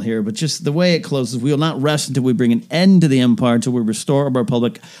it all here, but just the way it closes, we will not rest until we bring an end to the Empire, until we restore our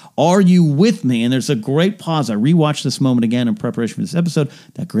Republic. Are you with me? And there's a great pause. I rewatched this moment again in preparation for this episode.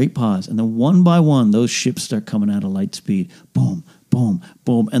 That great pause. And then one by one, those ships start coming out of light speed. Boom, boom,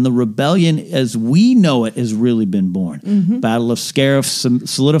 boom. And the rebellion, as we know it, has really been born. Battle of Scarif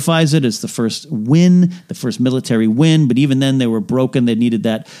solidifies it as the first win, the first military win. But even then, they were broken. They needed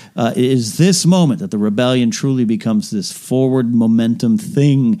that. It is this moment that the rebellion truly becomes this forward momentum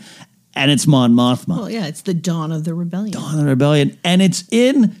thing. And it's Mon Mothma. Well, yeah, it's the dawn of the rebellion. Dawn of the rebellion. And it's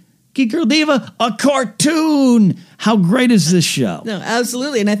in... Geek Girl Diva, a cartoon. How great is this show? No,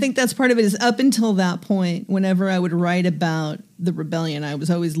 absolutely. And I think that's part of it is up until that point, whenever I would write about the rebellion, I was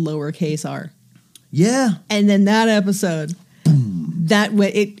always lowercase r. Yeah. And then that episode, that way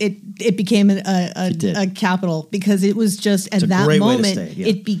it became a capital because it was just at that moment,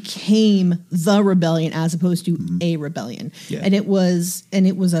 it became the rebellion as opposed to a rebellion. Yeah. And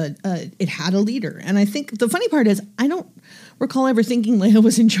it had a leader. And I think the funny part is I don't recall ever thinking Leia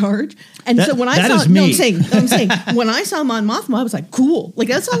was in charge. And so when I saw, I'm saying when I saw Mon Mothma, I was like, cool. Like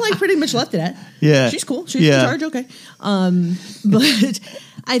that's all I pretty much left it at. Yeah. She's cool. She's in charge. Okay. But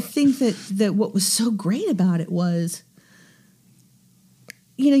I think that what was so great about it was,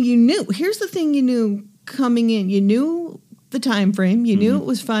 you knew, here's the thing you knew coming in, you knew the time frame, you knew it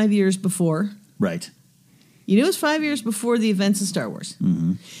was 5 years before. Right. You knew it was 5 years before the events of Star Wars.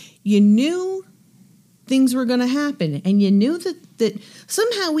 You knew things were going to happen, and you knew that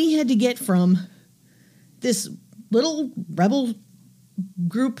somehow we had to get from this little rebel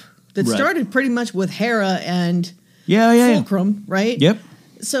group that started pretty much with Hera and Fulcrum, right? Yep.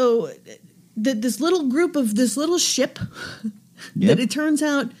 So this little group of this little ship that it turns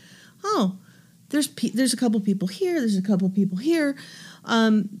out, there's a couple people here, there's a couple people here,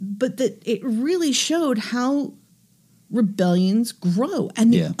 but that it really showed how rebellions grow.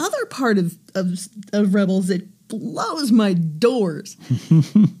 And the other part of Rebels that blows my doors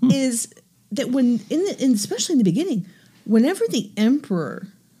is that especially in the beginning, whenever the Emperor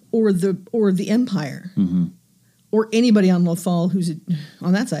or the Empire or anybody on Lothal who's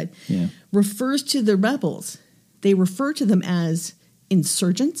on that side refers to the rebels, they refer to them as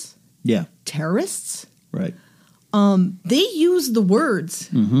insurgents, terrorists. Right. They use the words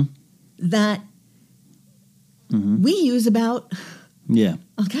that we use about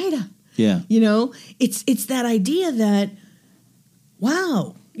Al-Qaeda. Yeah. You know, it's that idea that,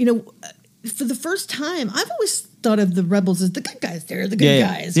 wow, you know, for the first time, I've always thought of the rebels as the good guys. They're the good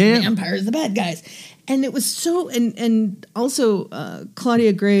guys. Yeah. The Empire is the bad guys. And it was so, and also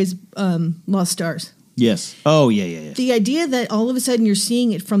Claudia Gray's Lost Stars. Yes. Oh, yeah. The idea that all of a sudden you're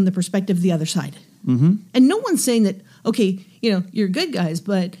seeing it from the perspective of the other side. Mm-hmm. And no one's saying that, okay, you know, you're good guys,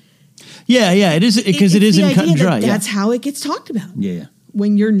 but... Yeah, it is, because it isn't cut and dry. That's how it gets talked about. Yeah.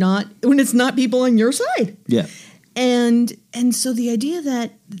 When it's not people on your side. Yeah. And so the idea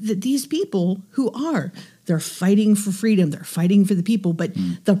that these people they're fighting for freedom, they're fighting for the people, but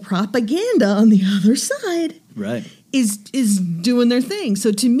the propaganda on the other side is doing their thing.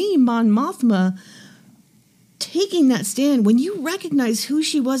 So to me, Mon Mothma taking that stand, when you recognize who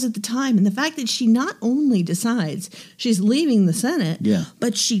she was at the time and the fact that she not only decides she's leaving the Senate,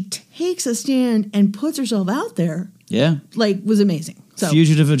 but she takes a stand and puts herself out there, was amazing. So.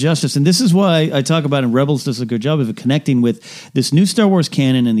 Fugitive of justice. And this is why I talk about, and Rebels does a good job of connecting with this new Star Wars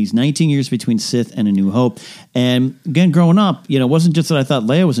canon and these 19 years between Sith and A New Hope. And again, growing up, you know, it wasn't just that I thought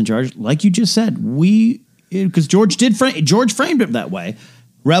Leia was in charge. Like you just said, because George framed it that way.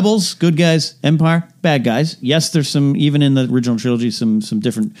 Rebels, good guys. Empire, bad guys. Yes, there's some, even in the original trilogy, some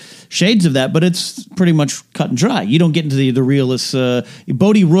different shades of that, but it's pretty much cut and dry. You don't get into the realist.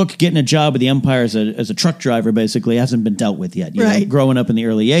 Bodhi Rook getting a job with the Empire as a truck driver basically hasn't been dealt with yet. You know, growing up in the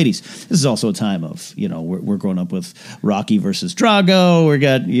early 80s. This is also a time of, you know, we're growing up with Rocky versus Drago. We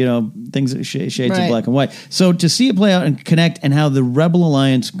got, you know, things, shades of black and white. So to see it play out and connect, and how the Rebel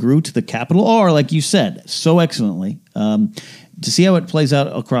Alliance grew to the capital R, like you said, so excellently, to see how it plays out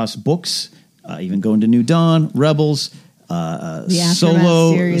across books, even going to New Dawn, Rebels,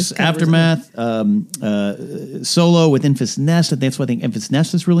 Solo, Aftermath, Solo with Enfys Nest. And that's why I think Enfys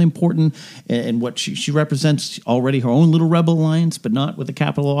Nest is really important, and what she represents already, her own little Rebel Alliance, but not with a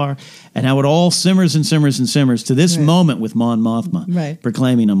capital R, and how it all simmers and simmers and simmers to this moment with Mon Mothma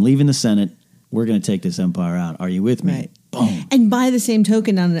proclaiming, I'm leaving the Senate. We're going to take this empire out. Are you with me? Right. Boom. And by the same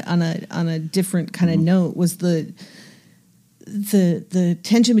token, on a different kind of note, was the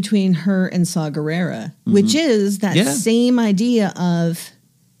tension between her and Saw Gerrera, which is that same idea of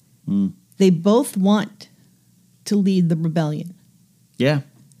they both want to lead the rebellion. Yeah.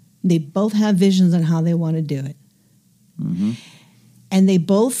 They both have visions on how they want to do it. Mm-hmm. And they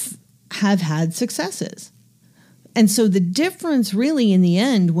both have had successes. And so the difference really in the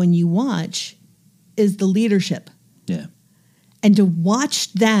end when you watch is the leadership. Yeah. And to watch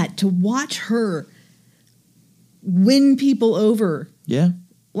her win people over. Yeah.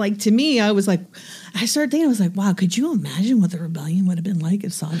 Like, to me, I started thinking, I was like, wow, could you imagine what the rebellion would have been like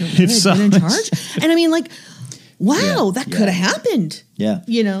if Saw Gerrera had been in charge? And I mean, like, wow, that could have happened. Yeah.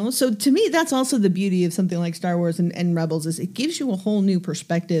 You know, so to me, that's also the beauty of something like Star Wars and Rebels, is it gives you a whole new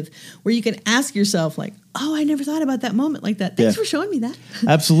perspective where you can ask yourself, like, oh, I never thought about that moment like that. Thanks for showing me that.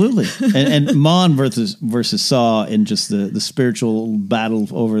 Absolutely. and Mon versus Saw, and just the spiritual battle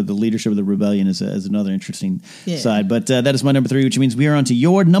over the leadership of the rebellion is another interesting side. But that is my number 3, which means we are on to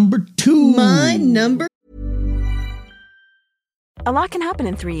your number 2. My number. A lot can happen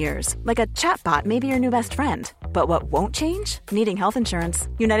in 3 years, like a chatbot may be your new best friend. But what won't change? Needing health insurance.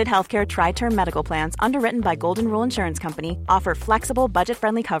 United Healthcare Tri-Term Medical Plans, underwritten by Golden Rule Insurance Company, offer flexible,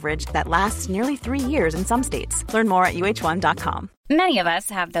 budget-friendly coverage that lasts nearly 3 years in some states. Learn more at UH1.com. Many of us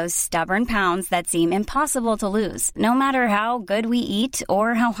have those stubborn pounds that seem impossible to lose, no matter how good we eat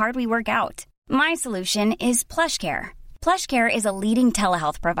or how hard we work out. My solution is PlushCare. PlushCare is a leading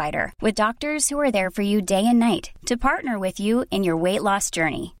telehealth provider with doctors who are there for you day and night to partner with you in your weight loss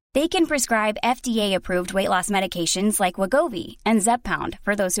journey. They can prescribe FDA-approved weight loss medications like Wegovy and Zepbound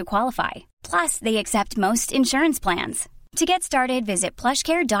for those who qualify. Plus, they accept most insurance plans. To get started, visit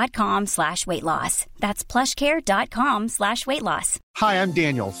plushcare.com/weightloss. That's plushcare.com/weightloss. Hi, I'm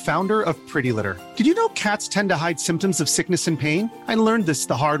Daniel, founder of Pretty Litter. Did you know cats tend to hide symptoms of sickness and pain? I learned this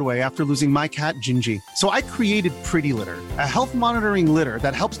the hard way after losing my cat, Gingy. So I created Pretty Litter, a health monitoring litter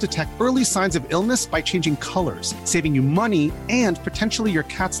that helps detect early signs of illness by changing colors, saving you money and potentially your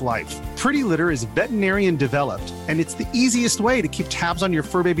cat's life. Pretty Litter is veterinarian developed, and it's the easiest way to keep tabs on your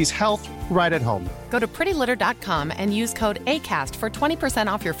fur baby's health right at home. Go to prettylitter.com and use code ACAST for 20%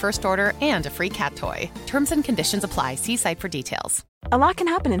 off your first order and a free cat toy. Terms and conditions apply. See site for details. A lot can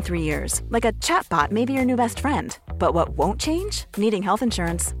happen in 3 years, like a chatbot may be your new best friend. But what won't change? Needing health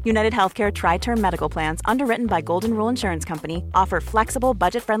insurance. United Healthcare Tri-Term Medical Plans, underwritten by Golden Rule Insurance Company, offer flexible,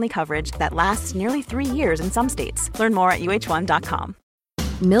 budget-friendly coverage that lasts nearly 3 years in some states. Learn more at UH1.com.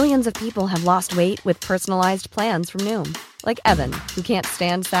 Millions of people have lost weight with personalized plans from Noom, Like Evan, who can't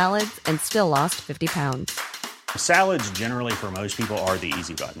stand salads and still lost 50 pounds. Salads generally for most people are the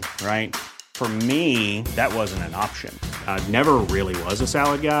easy button, right? For me, that wasn't an option. I never really was a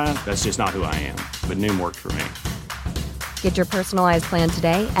salad guy. That's just not who I am. But Noom worked for me. Get your personalized plan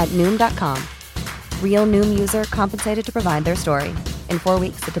today at Noom.com. Real Noom user compensated to provide their story. In 4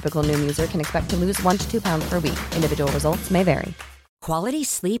 weeks, the typical Noom user can expect to lose 1 to 2 pounds per week. Individual results may vary. Quality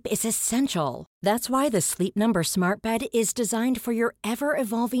sleep is essential. That's why the Sleep Number Smart Bed is designed for your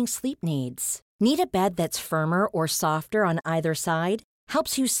ever-evolving sleep needs. Need a bed that's firmer or softer on either side?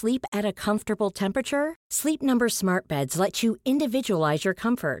 Helps you sleep at a comfortable temperature? Sleep Number Smart Beds let you individualize your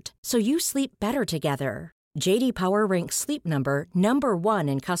comfort, so you sleep better together. J.D. Power ranks Sleep Number number 1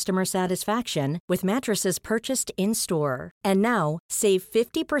 in customer satisfaction with mattresses purchased in-store. And now, save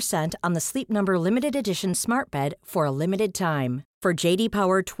 50% on the Sleep Number Limited Edition Smart Bed for a limited time. For J.D.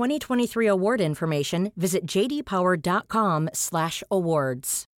 Power 2023 award information, visit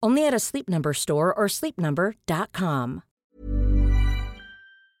jdpower.com/awards. Only at a Sleep Number store or sleepnumber.com.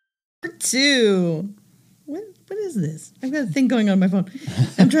 Part 2. What is this? I've got a thing going on my phone.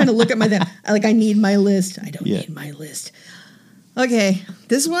 I'm trying to look at my thing. I need my list. I don't need my list. Okay,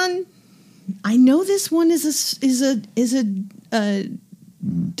 this one. I know this one is a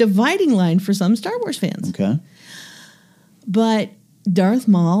dividing line for some Star Wars fans. Okay. But Darth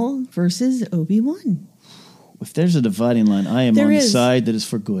Maul versus Obi-Wan. If there's a dividing line, I am on the side that is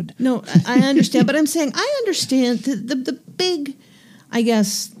for good. No, I understand, but I'm saying I understand the big, I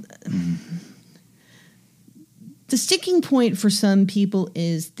guess. The sticking point for some people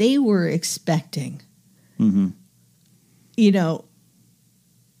is they were expecting, the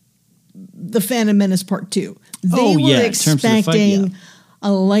Phantom Menace Part 2. They were expecting a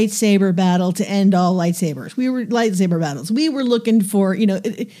lightsaber battle to end all lightsabers. Lightsaber battles. We were looking for,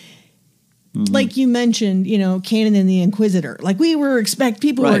 like you mentioned, Kanan and the Inquisitor. Like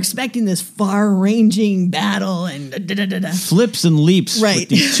people were expecting this far-ranging battle and flips and leaps with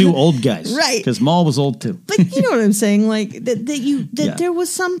these two old guys, right? Because Maul was old too. But you know what I'm saying, like that there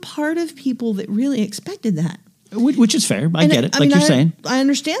was some part of people that really expected that, which is fair. I get it. You're saying, I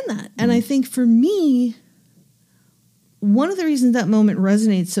understand that, and I think for me, one of the reasons that moment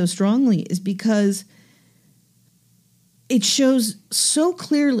resonates so strongly is because it shows so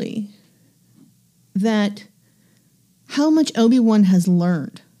clearly that how much Obi-Wan has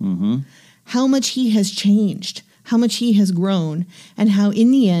learned, how much he has changed, how much he has grown, and how in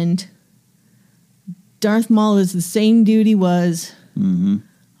the end, Darth Maul is the same dude he was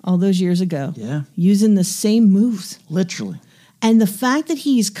all those years ago. Yeah. Using the same moves. Literally. And the fact that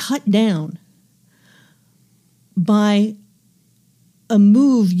he's cut down by a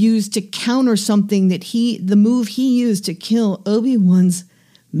move used to counter something that the move he used to kill Obi-Wan's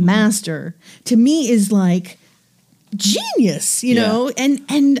master, to me is like genius, you know?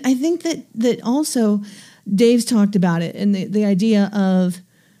 And I think that also Dave's talked about it, and the idea of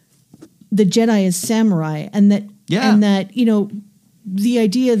the Jedi as samurai, and that, the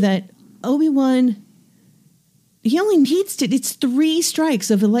idea that Obi-Wan, he only needs it's 3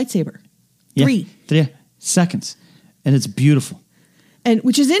 strikes of a lightsaber. 3 seconds. And it's beautiful. And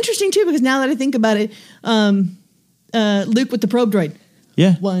which is interesting too, because now that I think about it, Luke with the probe droid.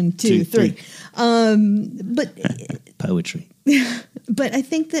 Yeah. 1, 2, 3. But poetry. But I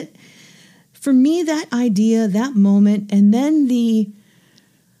think that for me, that idea, that moment, and then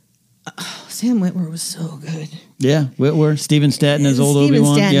Sam Witwer was so good. Yeah, Witwer, Steven Statton as old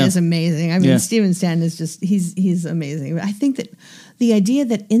Obi-Wan. Steven Statton is amazing. I mean, Steven Statton is just, he's amazing. But I think that the idea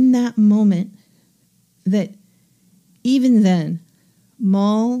that in that moment, that even then,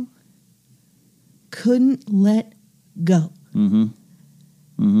 Maul couldn't let go.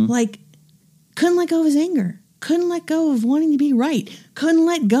 Like, couldn't let go of his anger. Couldn't let go of wanting to be right. Couldn't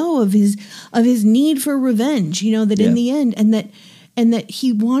let go of his need for revenge. In the end, and that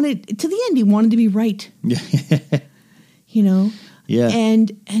he wanted, to the end, he wanted to be right. Yeah.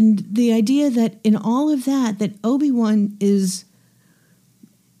 And the idea that in all of that Obi-Wan has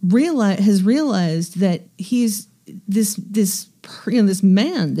realized that he's this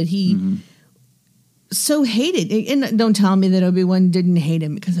man that he so hated. And don't tell me that Obi-Wan didn't hate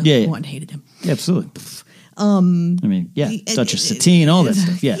him, because Obi-Wan hated him. Yeah, absolutely. Such a Satine, all that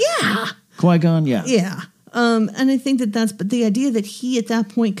stuff. Yeah. Qui-Gon, Yeah. And I think but the idea that he at that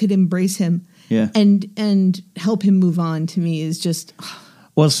point could embrace him and help him move on, to me is just...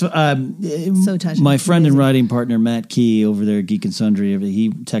 Well, so touching. My friend and writing partner, Matt Key, over there at Geek and Sundry, he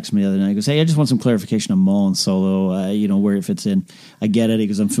texted me the other night. He goes, hey, I just want some clarification on Maul and Solo, where it fits in. I get it,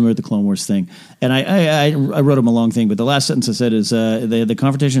 because I'm familiar with the Clone Wars thing. And I wrote him a long thing, but the last sentence I said is, the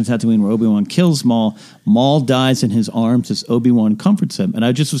confrontation in Tatooine where Obi-Wan kills Maul. Maul dies in his arms as Obi-Wan comforts him. And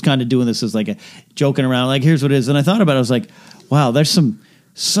I just was kind of doing this as like a joking around, like, here's what it is. And I thought about it, I was like, wow, there's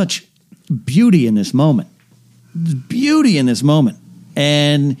such beauty in this moment. Beauty in this moment.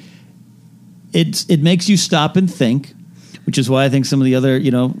 And it makes you stop and think, which is why I think some of the other,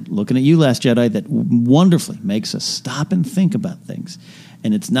 looking at you, Last Jedi, that wonderfully makes us stop and think about things.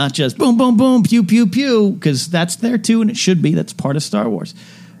 And it's not just boom, boom, boom, pew, pew, pew, because that's there too, and it should be. That's part of Star Wars.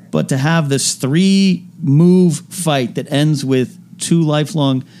 But to have this 3-move fight that ends with 2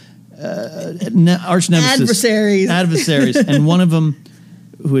 lifelong arch nemesis adversaries, and one of them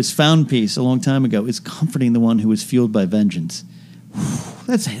who has found peace a long time ago is comforting the one who was fueled by vengeance.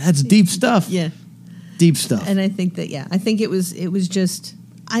 That's deep stuff. Yeah. Deep stuff. And I think that, I think it was just,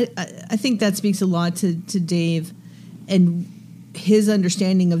 I think that speaks a lot to Dave and his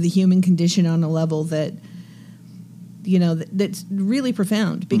understanding of the human condition on a level that, that's really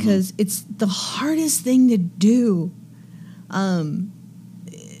profound, because it's the hardest thing to do. My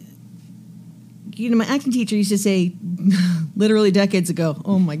acting teacher used to say, literally decades ago,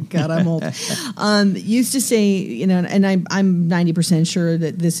 oh my God, I'm old, used to say, and I'm 90% sure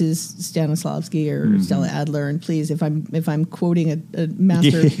that this is Stanislavski or Stella Adler, and please, if I'm quoting a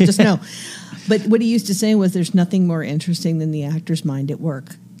master, just know. But what he used to say was, there's nothing more interesting than the actor's mind at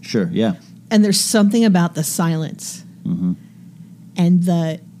work. Sure, yeah. And there's something about the silence and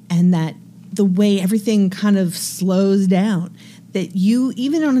that the way everything kind of slows down, that you,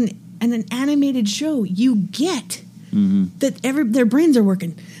 even on an animated show, you get that their brains are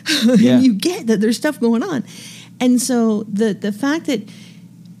working. Yeah. You get that there's stuff going on. And so the fact that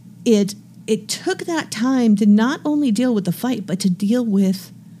it took that time to not only deal with the fight, but to deal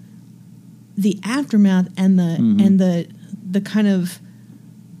with the aftermath and the kind of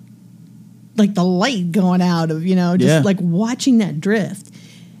like the light going out of, like watching that drift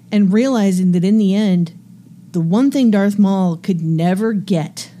and realizing that in the end, the one thing Darth Maul could never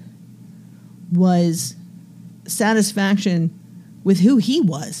get was satisfaction with who he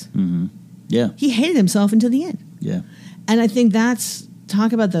was. Yeah. He hated himself until the end. Yeah. And I think that's,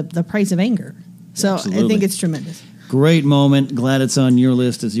 talk about the price of anger. So Absolutely. I think it's tremendous. Great moment. Glad it's on your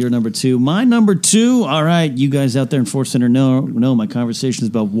list as your number 2. My number 2, all right, you guys out there in Force Center know my conversation is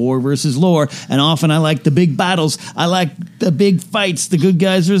about war versus lore, and often I like the big battles. I like the big fights, the good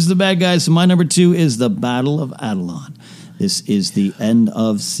guys versus the bad guys. So my number 2 is the Battle of Atollon. This is the end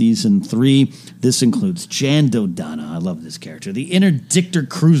of Season 3. This includes Jan Dodonna. I love this character. The Interdictor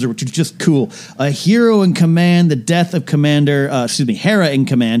Cruiser, which is just cool. A hero in command, the death of Hera in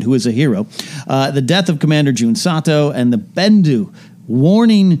command, who is a hero. The death of Commander Jun Sato, and the Bendu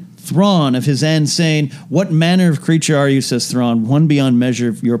warning Thrawn of his end, saying, "What manner of creature are you," says Thrawn, "one beyond measure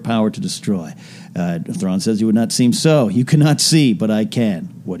of your power to destroy." Thrawn says, "You would not seem so. You cannot see, but I can."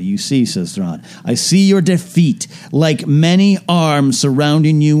 "What do you see?" says Thrawn. "I see your defeat, like many arms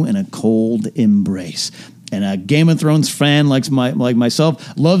surrounding you in a cold embrace." And a Game of Thrones fan like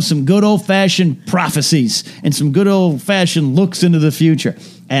myself loves some good old-fashioned prophecies and some good old-fashioned looks into the future.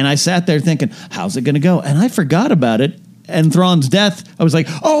 And I sat there thinking, how's it going to go? And I forgot about it. And Thrawn's death, I was like,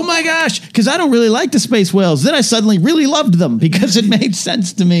 oh my gosh, because I don't really like the space whales. Then I suddenly really loved them because it made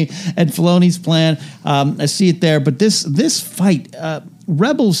sense to me at Filoni's plan. I see it there. But this fight,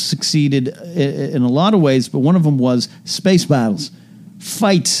 Rebels succeeded in a lot of ways, but one of them was space battles,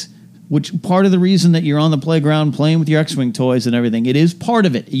 fights, which part of the reason that you're on the playground playing with your X-Wing toys and everything, it is part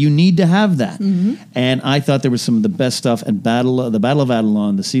of it. You need to have that. Mm-hmm. And I thought there was some of the best stuff at the Battle of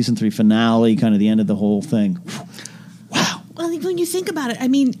Atollon, the Season 3 finale, kind of the end of the whole thing. Wow. Well, when you think about it, I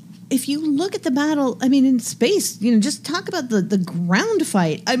mean, if you look at the battle, I mean, in space, just talk about the ground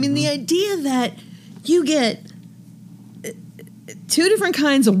fight. I mean, the idea that you get 2 different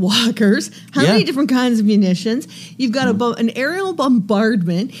kinds of walkers, how many different kinds of munitions, you've got an aerial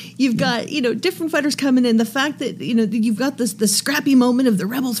bombardment, you've got, different fighters coming in, the fact that, you've got the scrappy moment of the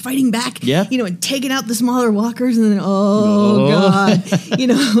rebels fighting back, and taking out the smaller walkers, and then, God,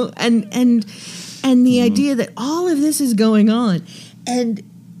 and the idea that all of this is going on, and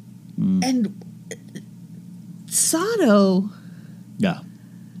Sato,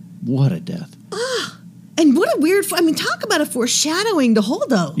 what a death. And what a weird, talk about a foreshadowing to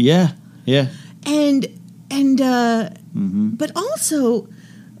Holdo. Yeah. And but also,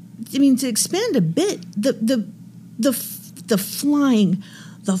 to expand a bit, the flying,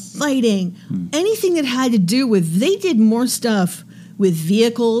 the fighting, anything that had to do with, they did more stuff with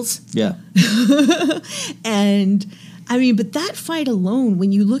vehicles. Yeah. And I mean, but that fight alone,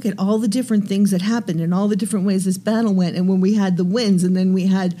 when you look at all the different things that happened and all the different ways this battle went, and when we had the wins and then we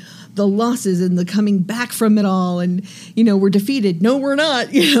had the losses and the coming back from it all, and, you know, we're defeated. No, we're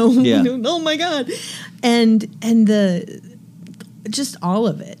not, you know, Yeah. oh my God. And the, just all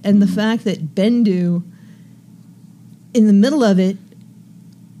of it. And the fact that Bendu, in the middle of it,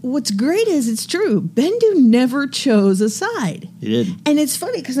 what's great is it's true. Bendu never chose a side. He didn't. And it's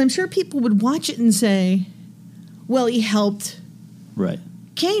funny because I'm sure people would watch it and say, well, he helped Right.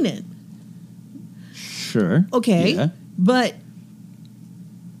 Kanan. Sure. Okay. Yeah. But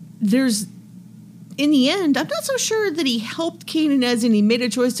there's, in the end, I'm not so sure that he helped Kanan as in he made a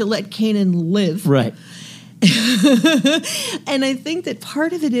choice to let Kanan live. Right. And I think that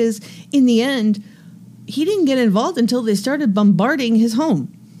part of it is, in the end, he didn't get involved until they started bombarding his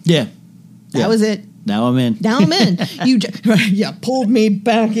home. Yeah. That was it. Now I'm in. Now I'm in. You pulled me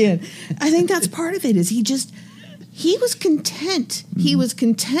back in. I think that's part of it, is he was content. Mm-hmm. He was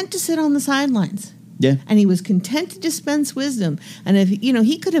content to sit on the sidelines. Yeah. And he was content to dispense wisdom. And if, you know,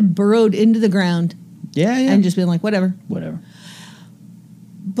 he could have burrowed into the ground. Yeah. And just been like, whatever.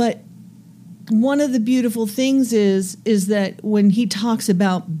 But one of the beautiful things is that when he talks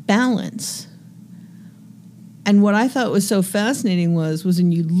about balance, and what I thought was so fascinating was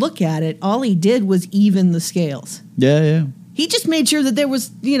when you look at it, all he did was even the scales. Yeah. He just made sure that there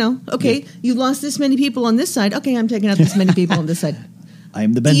was, you know, okay, you lost this many people on this side. Okay, I'm taking out this many people on this side. I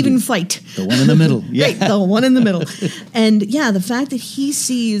am the Bendu. Even fight. The one in the middle. Yeah. Right, the one in the middle. And yeah, the fact that he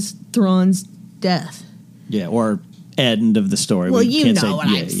sees Thrawn's death. Yeah, or end of the story. Well, you know what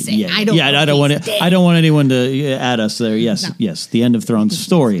I'm saying. Yeah, I don't want anyone to add us there. Yes, No. Yes. The end of Thrawn's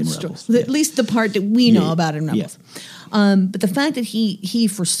story in Rebels. At least the part that we know about in Rebels. But the fact that he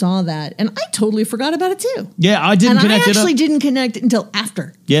foresaw that, and I totally forgot about it too. Yeah, I didn't connect it up. And I actually didn't connect it until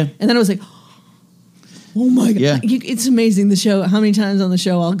after. Yeah. And then I was like, oh my God. Yeah. It's amazing the show, how many times on the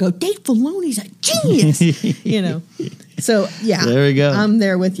show I'll go, Dave Filoni's a genius, you know. So, yeah. There we go. I'm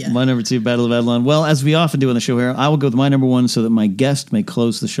there with you. My number 2, Battle of Adelon. Well, as we often do on the show here, I will go with my number 1 so that my guest may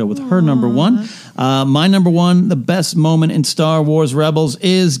close the show with her number 1. My number 1, the best moment in Star Wars Rebels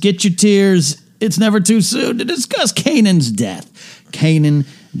is, get your tears. It's never too soon to discuss Kanan's death. Kanan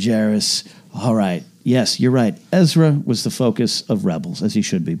Jarrus. All right. Yes, you're right. Ezra was the focus of Rebels, as he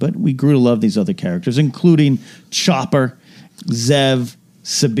should be. But we grew to love these other characters, including Chopper, Zev,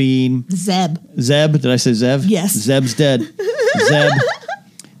 Sabine. Zeb. Did I say Zev? Yes. Zeb's dead. Zeb. I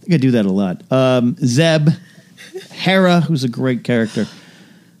think I do that a lot. Zeb. Hera, who's a great character,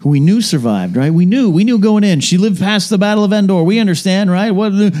 who we knew survived, right? We knew going in. She lived past the Battle of Endor. We understand, right?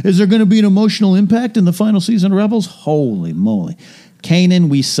 What is there going to be an emotional impact in the final season of Rebels? Holy moly. Kanan,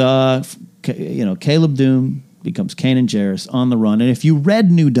 we saw, you know, Caleb Doom becomes Kanan Jarrus on the run. And if you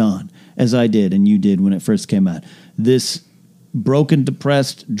read New Dawn, as I did, and you did when it first came out, this broken,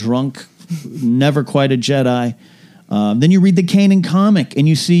 depressed, drunk, never quite a Jedi. Then you read the Kanan comic, and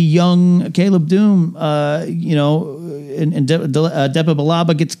you see young Caleb Doom, you know, and Depa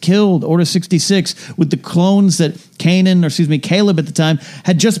Billaba gets killed, Order 66, with the clones that Caleb at the time,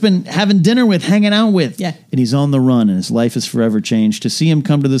 had just been having dinner with, hanging out with. Yeah. And he's on the run, and his life is forever changed. To see him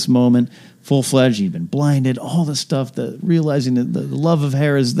come to this moment, full-fledged, he'd been blinded, all the stuff, realizing that the love of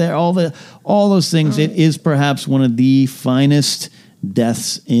Hera is there, all those things. It is perhaps one of the finest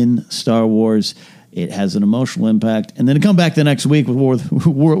deaths in Star Wars. It has an emotional impact. And then to come back the next week with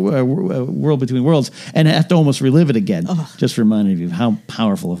World Between Worlds and have to almost relive it again, just reminding you of how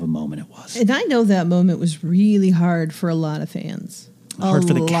powerful of a moment it was. And I know that moment was really hard for a lot of fans. Hard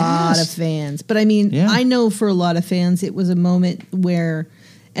for the cast. A lot of fans. But I mean, I know for a lot of fans, it was a moment where,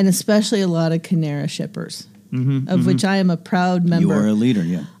 and especially a lot of Canara shippers, of which I am a proud member. You are a leader,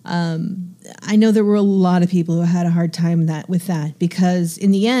 yeah. I know there were a lot of people who had a hard time with that because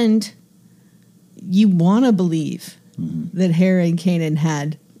in the end, you want to believe that Hera and Kanan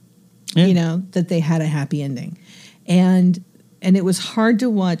had, you know, that they had a happy ending. And it was hard to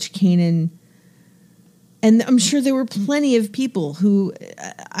watch Kanan. And I'm sure there were plenty of people who,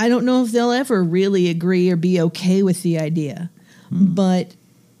 I don't know if they'll ever really agree or be okay with the idea. But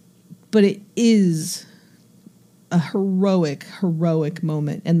it is a heroic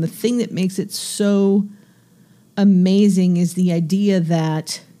moment. And the thing that makes it so amazing is the idea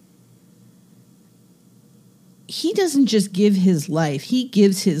that he doesn't just give his life. He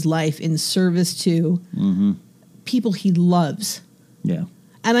gives his life in service to people he loves. Yeah.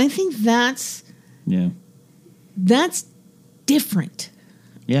 And I think that's different.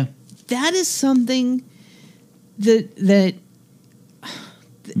 Yeah. That is something that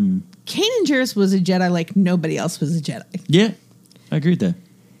Kanan Jarrus was a Jedi like nobody else was a Jedi. Yeah. I agree with that.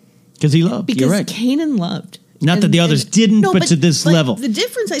 Because he loved. Because You're right. Kanan loved. Not that the others didn't, but to this level. The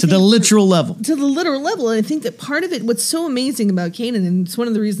difference, I think, to the literal level. To the literal level. And I think that part of it, what's so amazing about Kanan, and it's one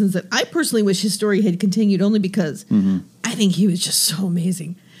of the reasons that I personally wish his story had continued, only because I think he was just so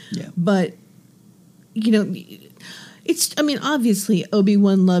amazing. Yeah. But, obviously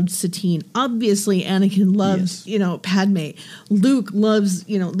Obi-Wan loved Satine. Obviously Anakin loves, Padme. Luke loves,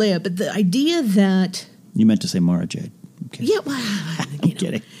 Leia. But the idea that... You meant to say Mara Jade. Okay. Yeah, well, I'm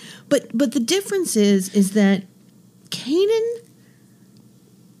kidding. But the difference is that Kanan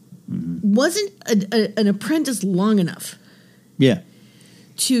wasn't an apprentice long enough. Yeah.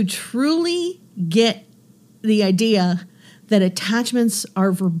 To truly get the idea that attachments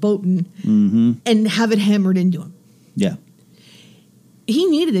are verboten and have it hammered into him. Yeah. He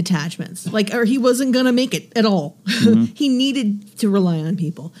needed attachments, or he wasn't going to make it at all. He needed to rely on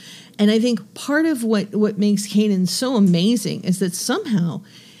people. And I think part of what makes Kanan so amazing is that somehow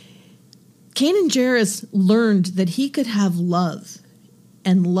Kanan Jarrus learned that he could have love.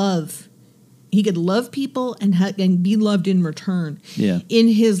 He could love people and be loved in return in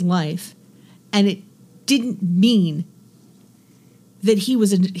his life. And it didn't mean that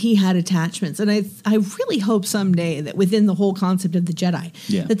he had attachments. And I really hope someday that within the whole concept of the Jedi,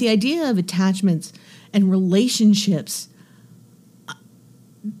 that the idea of attachments and relationships,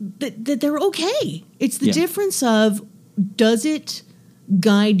 that they're okay. It's the difference of, does it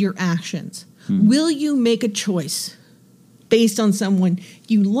guide your actions? Will you make a choice based on someone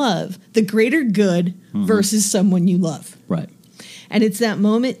you love, the greater good versus someone you love? Right. And it's that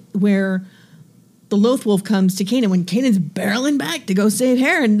moment where the Loth Wolf comes to Kanan when Kanan's barreling back to go save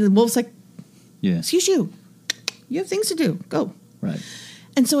Hera, and the wolf's like, excuse you, you have things to do, go. Right.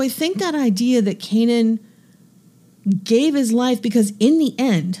 And so I think that idea that Kanan gave his life because in the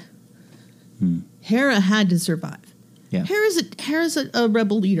end, Hera had to survive. Yeah. Hera's a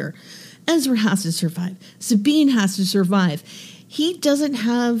rebel leader. Ezra has to survive. Sabine has to survive. He doesn't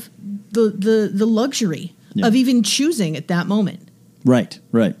have the luxury of even choosing at that moment. Right.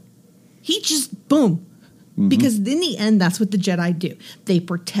 He just, boom. Because in the end, that's what the Jedi do. They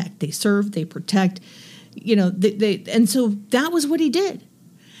protect, they serve, they protect. And so that was what he did.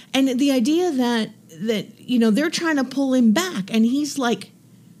 And the idea that they're trying to pull him back, and he's like,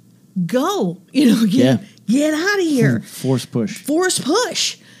 go, get out of here. Force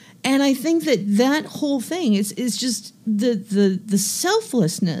push. And I think that whole thing is just the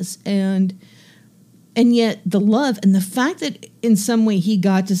selflessness and yet the love, and the fact that in some way he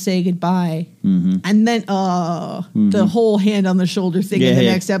got to say goodbye, and then the whole hand on the shoulder thing in the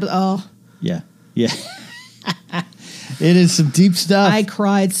next episode. Yeah. It is some deep stuff. I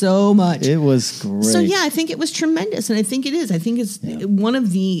cried so much. It was great. So I think it was tremendous, and I think it is. I think it's one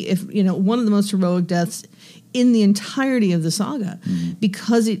of the most heroic deaths in the entirety of the saga,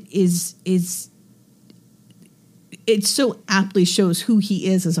 because it so aptly shows who he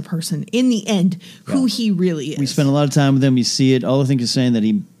is as a person. In the end, who he really is. We spent a lot of time with him. You see it. All I think is saying that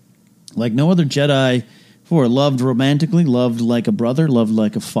he, like no other Jedi before, loved romantically, loved like a brother, loved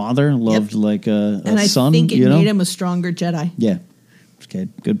like a father, loved like a and son. I think it made him a stronger Jedi. Yeah. Okay,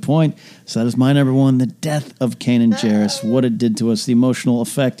 good point. So that is my number one, the death of Kanan Jarrus, what it did to us, the emotional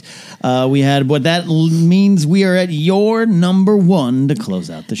effect we had. What that means, we are at your number one to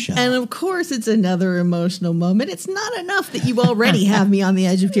close out the show. And of course, it's another emotional moment. It's not enough that you already have me on the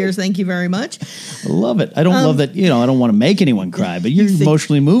edge of tears. Thank you very much. I love it. I don't love that, I don't want to make anyone cry, but you're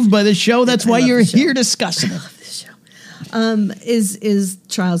emotionally moved by this show. That's why you're here discussing it. I love this show. Is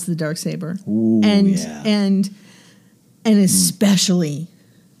Trials of the Darksaber. Ooh, And especially,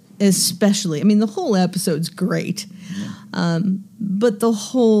 I mean, the whole episode's great. But the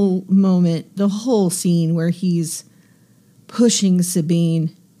whole moment, the whole scene where he's pushing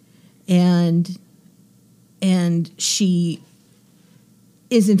Sabine and she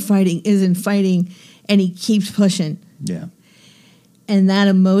isn't fighting, and he keeps pushing. Yeah. And that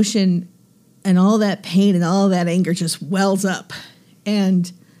emotion and all that pain and all that anger just wells up.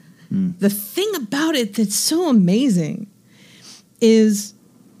 And the thing about it that's so amazing is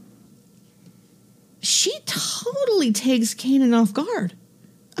she totally takes Kanan off guard.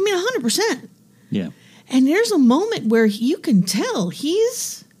 I mean, 100%. Yeah. And there's a moment where you can tell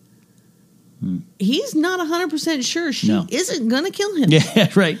he's not 100% sure she isn't going to kill him. Yeah,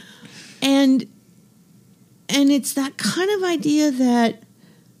 right. And it's that kind of idea that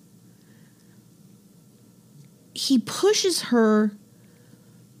he pushes her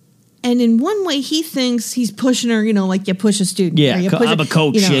And in one way, he thinks he's pushing her, like you push a student. Yeah, you I'm a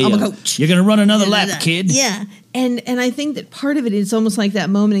coach. I'm a coach. You're going to run another lap, kid. Yeah. And I think that part of it is almost like that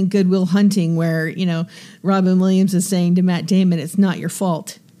moment in Good Will Hunting where, Robin Williams is saying to Matt Damon, it's not your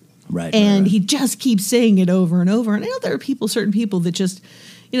fault. Right. And he just keeps saying it over and over. And I know there are certain people that just,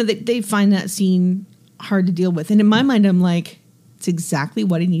 they find that scene hard to deal with. And in my mind, I'm like, it's exactly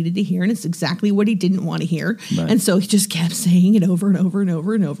what he needed to hear, and it's exactly what he didn't want to hear. Right. And so he just kept saying it over and over and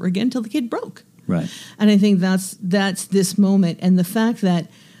over and over again until the kid broke. Right. And I think that's this moment. And the fact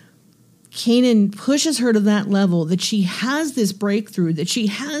that Kanan pushes her to that level, that she has this breakthrough, that she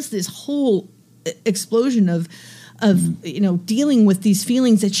has this whole explosion of dealing with these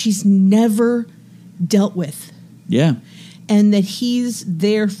feelings that she's never dealt with. Yeah. And that he's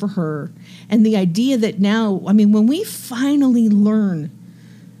there for her. And the idea that now, when we finally learn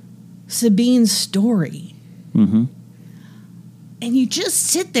Sabine's story, and you just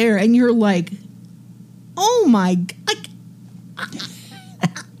sit there and you're like, oh my God.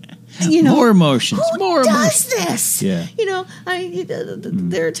 More emotions. Who does this? Yeah.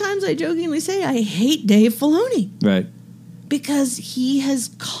 There are times I jokingly say I hate Dave Filoni. Right. Because he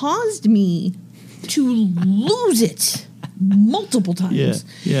has caused me to lose it multiple times.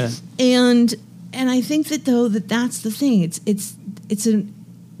 Yeah. And I think that though that's the thing.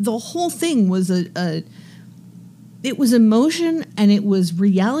 The whole thing was it was emotion and it was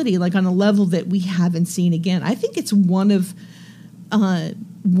reality, like on a level that we haven't seen again. I think it's one of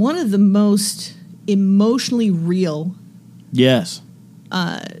the most emotionally real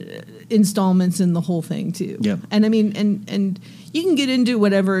installments in the whole thing too. Yep. And and you can get into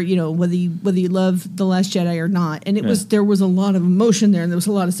whatever, whether you love The Last Jedi or not. And there was a lot of emotion there and there was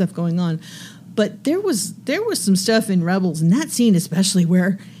a lot of stuff going on. But there was some stuff in Rebels, and that scene especially,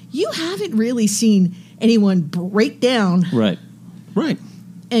 where you haven't really seen anyone break down. Right.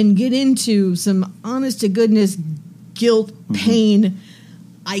 And get into some honest to goodness guilt, pain.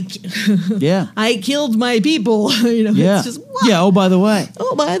 I killed my people. It's just, wow. Yeah. Oh, by the way.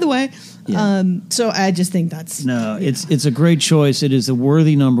 Yeah. So I just think that's it's a great choice. It is a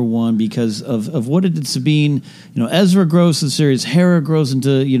worthy number one because of what it did. Sabine, Ezra grows to the series. Hera grows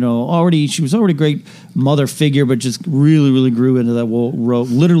into she was already a great mother figure, but just really, really grew into that role.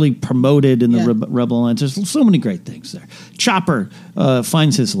 Literally promoted in the Rebel Alliance. There's so many great things there. Chopper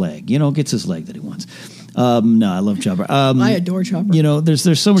finds his leg. Gets his leg that he wants. No, I love Chopper. I adore Chopper.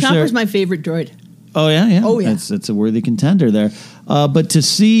 There's so much. Chopper's my favorite droid. Oh yeah. Oh yeah. It's a worthy contender there. But to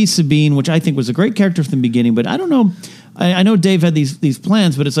see Sabine, which I think was a great character from the beginning, but I don't know. I know Dave had these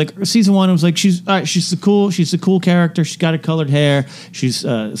plans, but it's like season one. It was like she's a cool character. She's got her colored hair. She's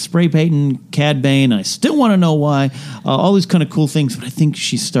spray painting Cad Bane. I still want to know why. All these kind of cool things, but I think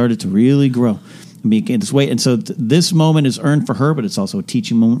she started to really grow. Gain this weight, and so this moment is earned for her, but it's also a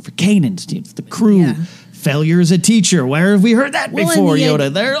teaching moment for Kanan. It's the crew. Yeah. Failure as a teacher. Where have we heard that before,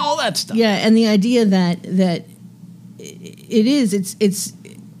 Yoda? There, all that stuff. Yeah, and the idea that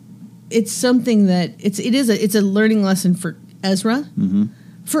it's something that it's a learning lesson for Ezra. Mm-hmm.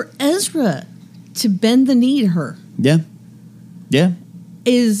 For Ezra to bend the knee to her. Yeah.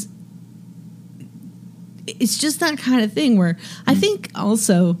 It's just that kind of thing where I think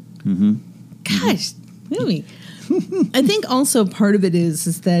also. Mm-hmm. Gosh, really. I think also part of it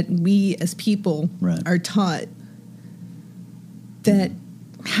is that we as people are taught that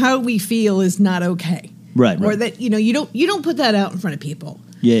how we feel is not okay. Right. Or that, you don't put that out in front of people.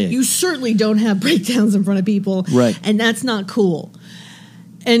 Yeah. You certainly don't have breakdowns in front of people. Right. And that's not cool.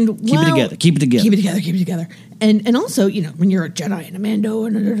 And keep it together. And also, when you're a Jedi and a Mando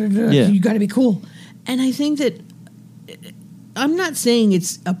and you got to be cool. And I think that I'm not saying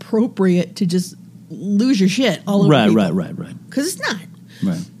it's appropriate to just lose your shit all over people. Right. Because it's not.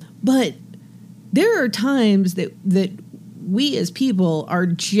 Right. But there are times that we as people are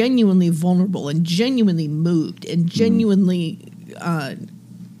genuinely vulnerable and genuinely moved and genuinely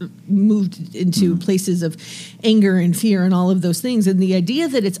moved into places of anger and fear and all of those things. And the idea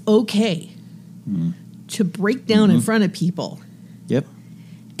that it's okay to break down in front of people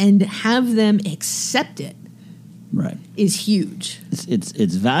and have them accept it is huge.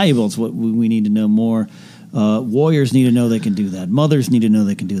 It's valuable. It's what we need to know more. Warriors need to know they can do that. Mothers need to know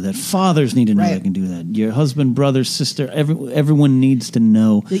they can do that. Fathers need to know they can do that. Your husband, brother, sister, everyone needs to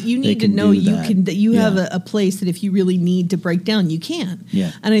know that you need to know that you have a place that if you really need to break down, you can.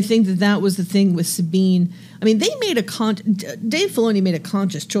 Yeah. And I think that was the thing with Sabine. I mean, they made Dave Filoni made a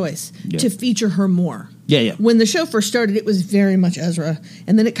conscious choice to feature her more. Yeah. When the show first started, it was very much Ezra,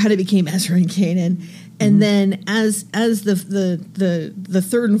 and then it kind of became Ezra and Kanan. And then as the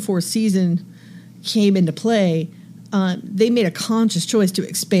third and fourth season came into play, they made a conscious choice to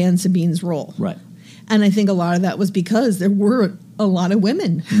expand Sabine's role. Right. And I think a lot of that was because there were a lot of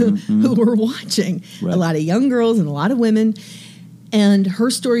women who were watching, a lot of young girls and a lot of women. And her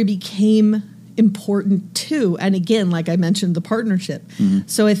story became important too. And again, like I mentioned, the partnership.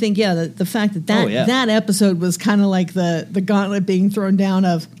 So I think, the fact that that episode was kind of like the gauntlet being thrown down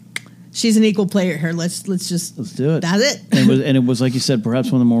of, she's an equal player here. Let's do it. That's it. And it was like you said,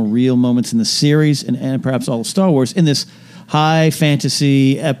 perhaps one of the more real moments in the series and perhaps all of Star Wars in this high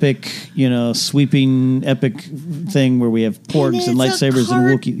fantasy, epic, sweeping epic thing where we have porgs and lightsabers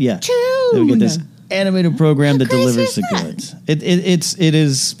and Wookiee. Yeah. Then we get this animated program that delivers the goods.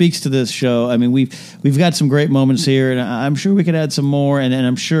 It speaks to this show. I mean, we've got some great moments here, and I'm sure we could add some more, and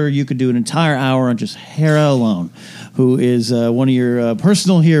I'm sure you could do an entire hour on just Hera alone, who is one of your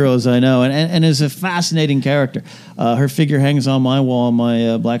personal heroes, I know, and is a fascinating character. Her figure hangs on my wall in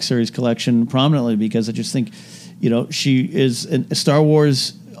my Black Series collection prominently because I just think, she is Star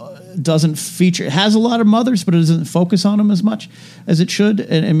Wars doesn't feature. It has a lot of mothers, but it doesn't focus on them as much as it should.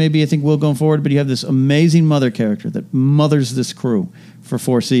 And maybe I think we'll go forward. But you have this amazing mother character that mothers this crew for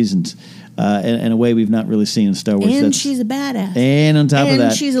 4 seasons in a way we've not really seen in Star Wars. And she's a badass. And on top of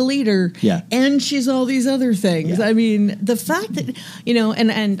that, she's a leader. Yeah. And she's all these other things. Yeah. I mean, the fact that,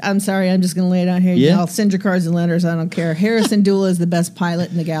 and I'm sorry, I'm just going to lay it out here. Yeah. I'll send your cards and letters. I don't care. Hera Syndulla is the best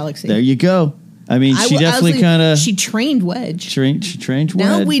pilot in the galaxy. There you go. I mean, she definitely kind of... She trained Wedge. She trained Wedge.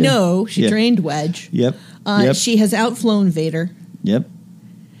 Now we know she trained Wedge. Yep. She has outflown Vader. Yep.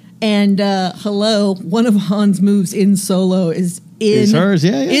 And, one of Han's moves in Solo is hers,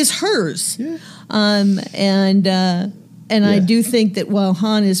 Is hers. Yeah. I do think that while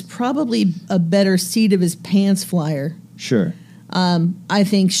Han is probably a better seat of his pants flyer... Sure. I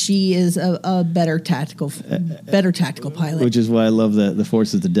think she is a better tactical pilot. Which is why I love the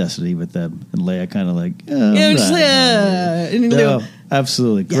Forces of Destiny with them. And Leia kind of like...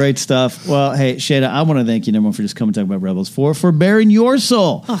 absolutely. Yeah. Great stuff. Well, hey, Shada, I want to thank you, number one, for just coming to talk about Rebels, for bearing your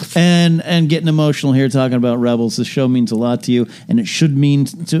soul and getting emotional here talking about Rebels. This show means a lot to you, and it should mean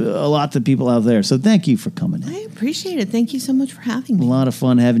to a lot to people out there. So thank you for coming in. I appreciate it. Thank you so much for having me. A lot of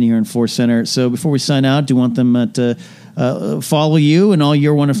fun having you here in Force Center. So before we sign out, do you want them to... follow you and all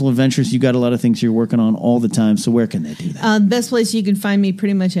your wonderful adventures? You got a lot of things you're working on all the time. So where can they do that? The best place you can find me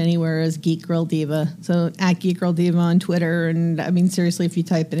pretty much anywhere is Geek Girl Diva. So at Geek Girl Diva on Twitter. And I mean, seriously, if you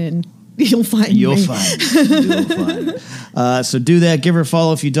type it in, you'll find me. You'll find it. So do that. Give her a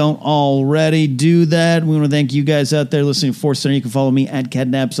follow if you don't already do that. We want to thank you guys out there listening to Force Center. You can follow me at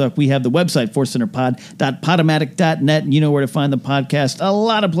Catnapsuck. We have the website, forcecenterpod.podomatic.net. And you know where to find the podcast. A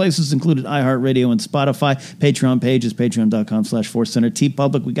lot of places, included iHeartRadio and Spotify. Patreon page is patreon.com/ForceCenter.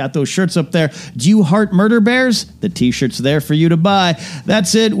 TeePublic, we got those shirts up there. Do you heart murder bears? The t-shirt's there for you to buy.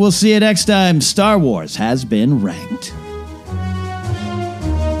 That's it. We'll see you next time. Star Wars has been ranked.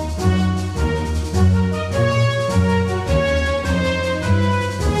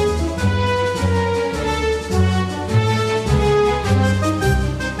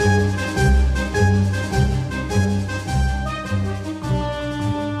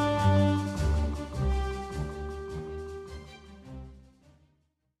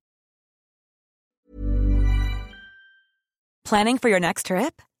 Planning for your next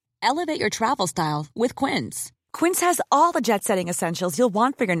trip? Elevate your travel style with Quince. Quince has all the jet-setting essentials you'll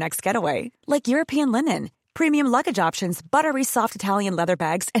want for your next getaway, like European linen, premium luggage options, buttery soft Italian leather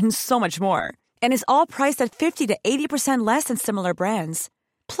bags, and so much more. And is all priced at 50 to 80% less than similar brands.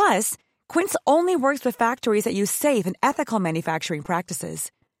 Plus, Quince only works with factories that use safe and ethical manufacturing practices.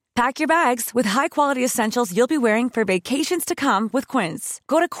 Pack your bags with high-quality essentials you'll be wearing for vacations to come with Quince.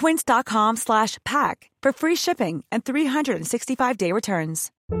 Go to quince.com/pack for free shipping and 365-day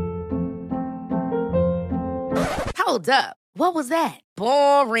returns. Hold up. What was that?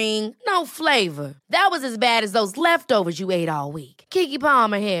 Boring. No flavor. That was as bad as those leftovers you ate all week. Keke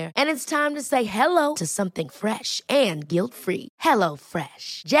Palmer here. And it's time to say hello to something fresh and guilt-free.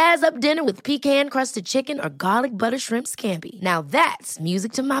 HelloFresh. Jazz up dinner with pecan-crusted chicken or garlic butter shrimp scampi. Now that's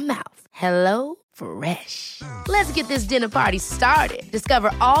music to my mouth. HelloFresh. Let's get this dinner party started.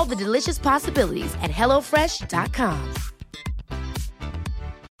 Discover all the delicious possibilities at HelloFresh.com.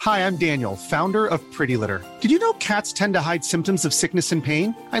 Hi, I'm Daniel, founder of Pretty Litter. Did you know cats tend to hide symptoms of sickness and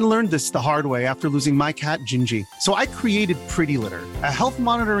pain? I learned this the hard way after losing my cat, Gingy. So I created Pretty Litter, a health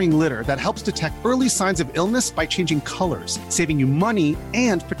monitoring litter that helps detect early signs of illness by changing colors, saving you money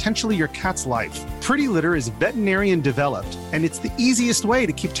and potentially your cat's life. Pretty Litter is veterinarian developed, and it's the easiest way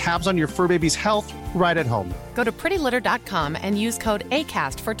to keep tabs on your fur baby's health right at home. Go to prettylitter.com and use code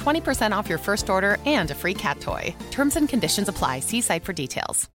ACAST for 20% off your first order and a free cat toy. Terms and conditions apply. See site for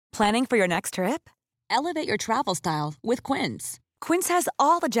details. Planning for your next trip? Elevate your travel style with Quince. Quince has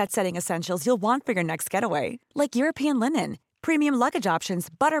all the jet-setting essentials you'll want for your next getaway, like European linen, premium luggage options,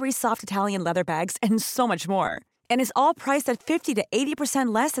 buttery soft Italian leather bags, and so much more. And is all priced at 50 to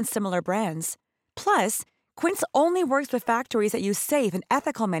 80% less than similar brands. Plus, Quince only works with factories that use safe and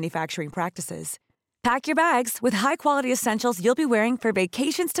ethical manufacturing practices. Pack your bags with high-quality essentials you'll be wearing for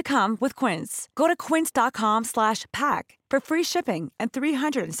vacations to come with Quince. Go to quince.com/pack for free shipping and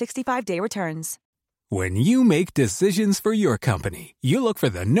 365-day returns. When you make decisions for your company, you look for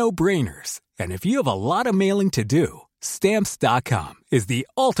the no-brainers. And if you have a lot of mailing to do, Stamps.com is the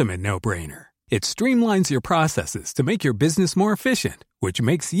ultimate no-brainer. It streamlines your processes to make your business more efficient, which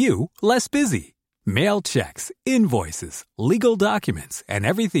makes you less busy. Mail checks, invoices, legal documents, and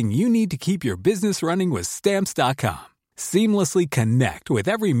everything you need to keep your business running with Stamps.com. Seamlessly connect with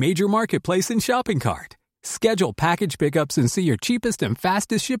every major marketplace and shopping cart. Schedule package pickups and see your cheapest and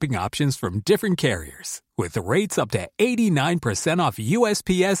fastest shipping options from different carriers, with rates up to 89% off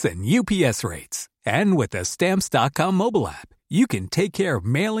USPS and UPS rates. And with the Stamps.com mobile app, you can take care of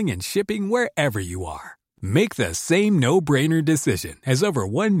mailing and shipping wherever you are. Make the same no-brainer decision as over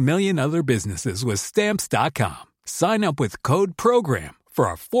 1 million other businesses with Stamps.com. Sign up with code PROGRAM for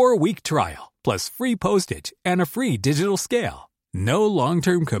a 4-week trial, plus free postage and a free digital scale. No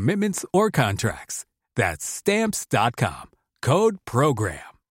long-term commitments or contracts. That's Stamps.com. Code PROGRAM.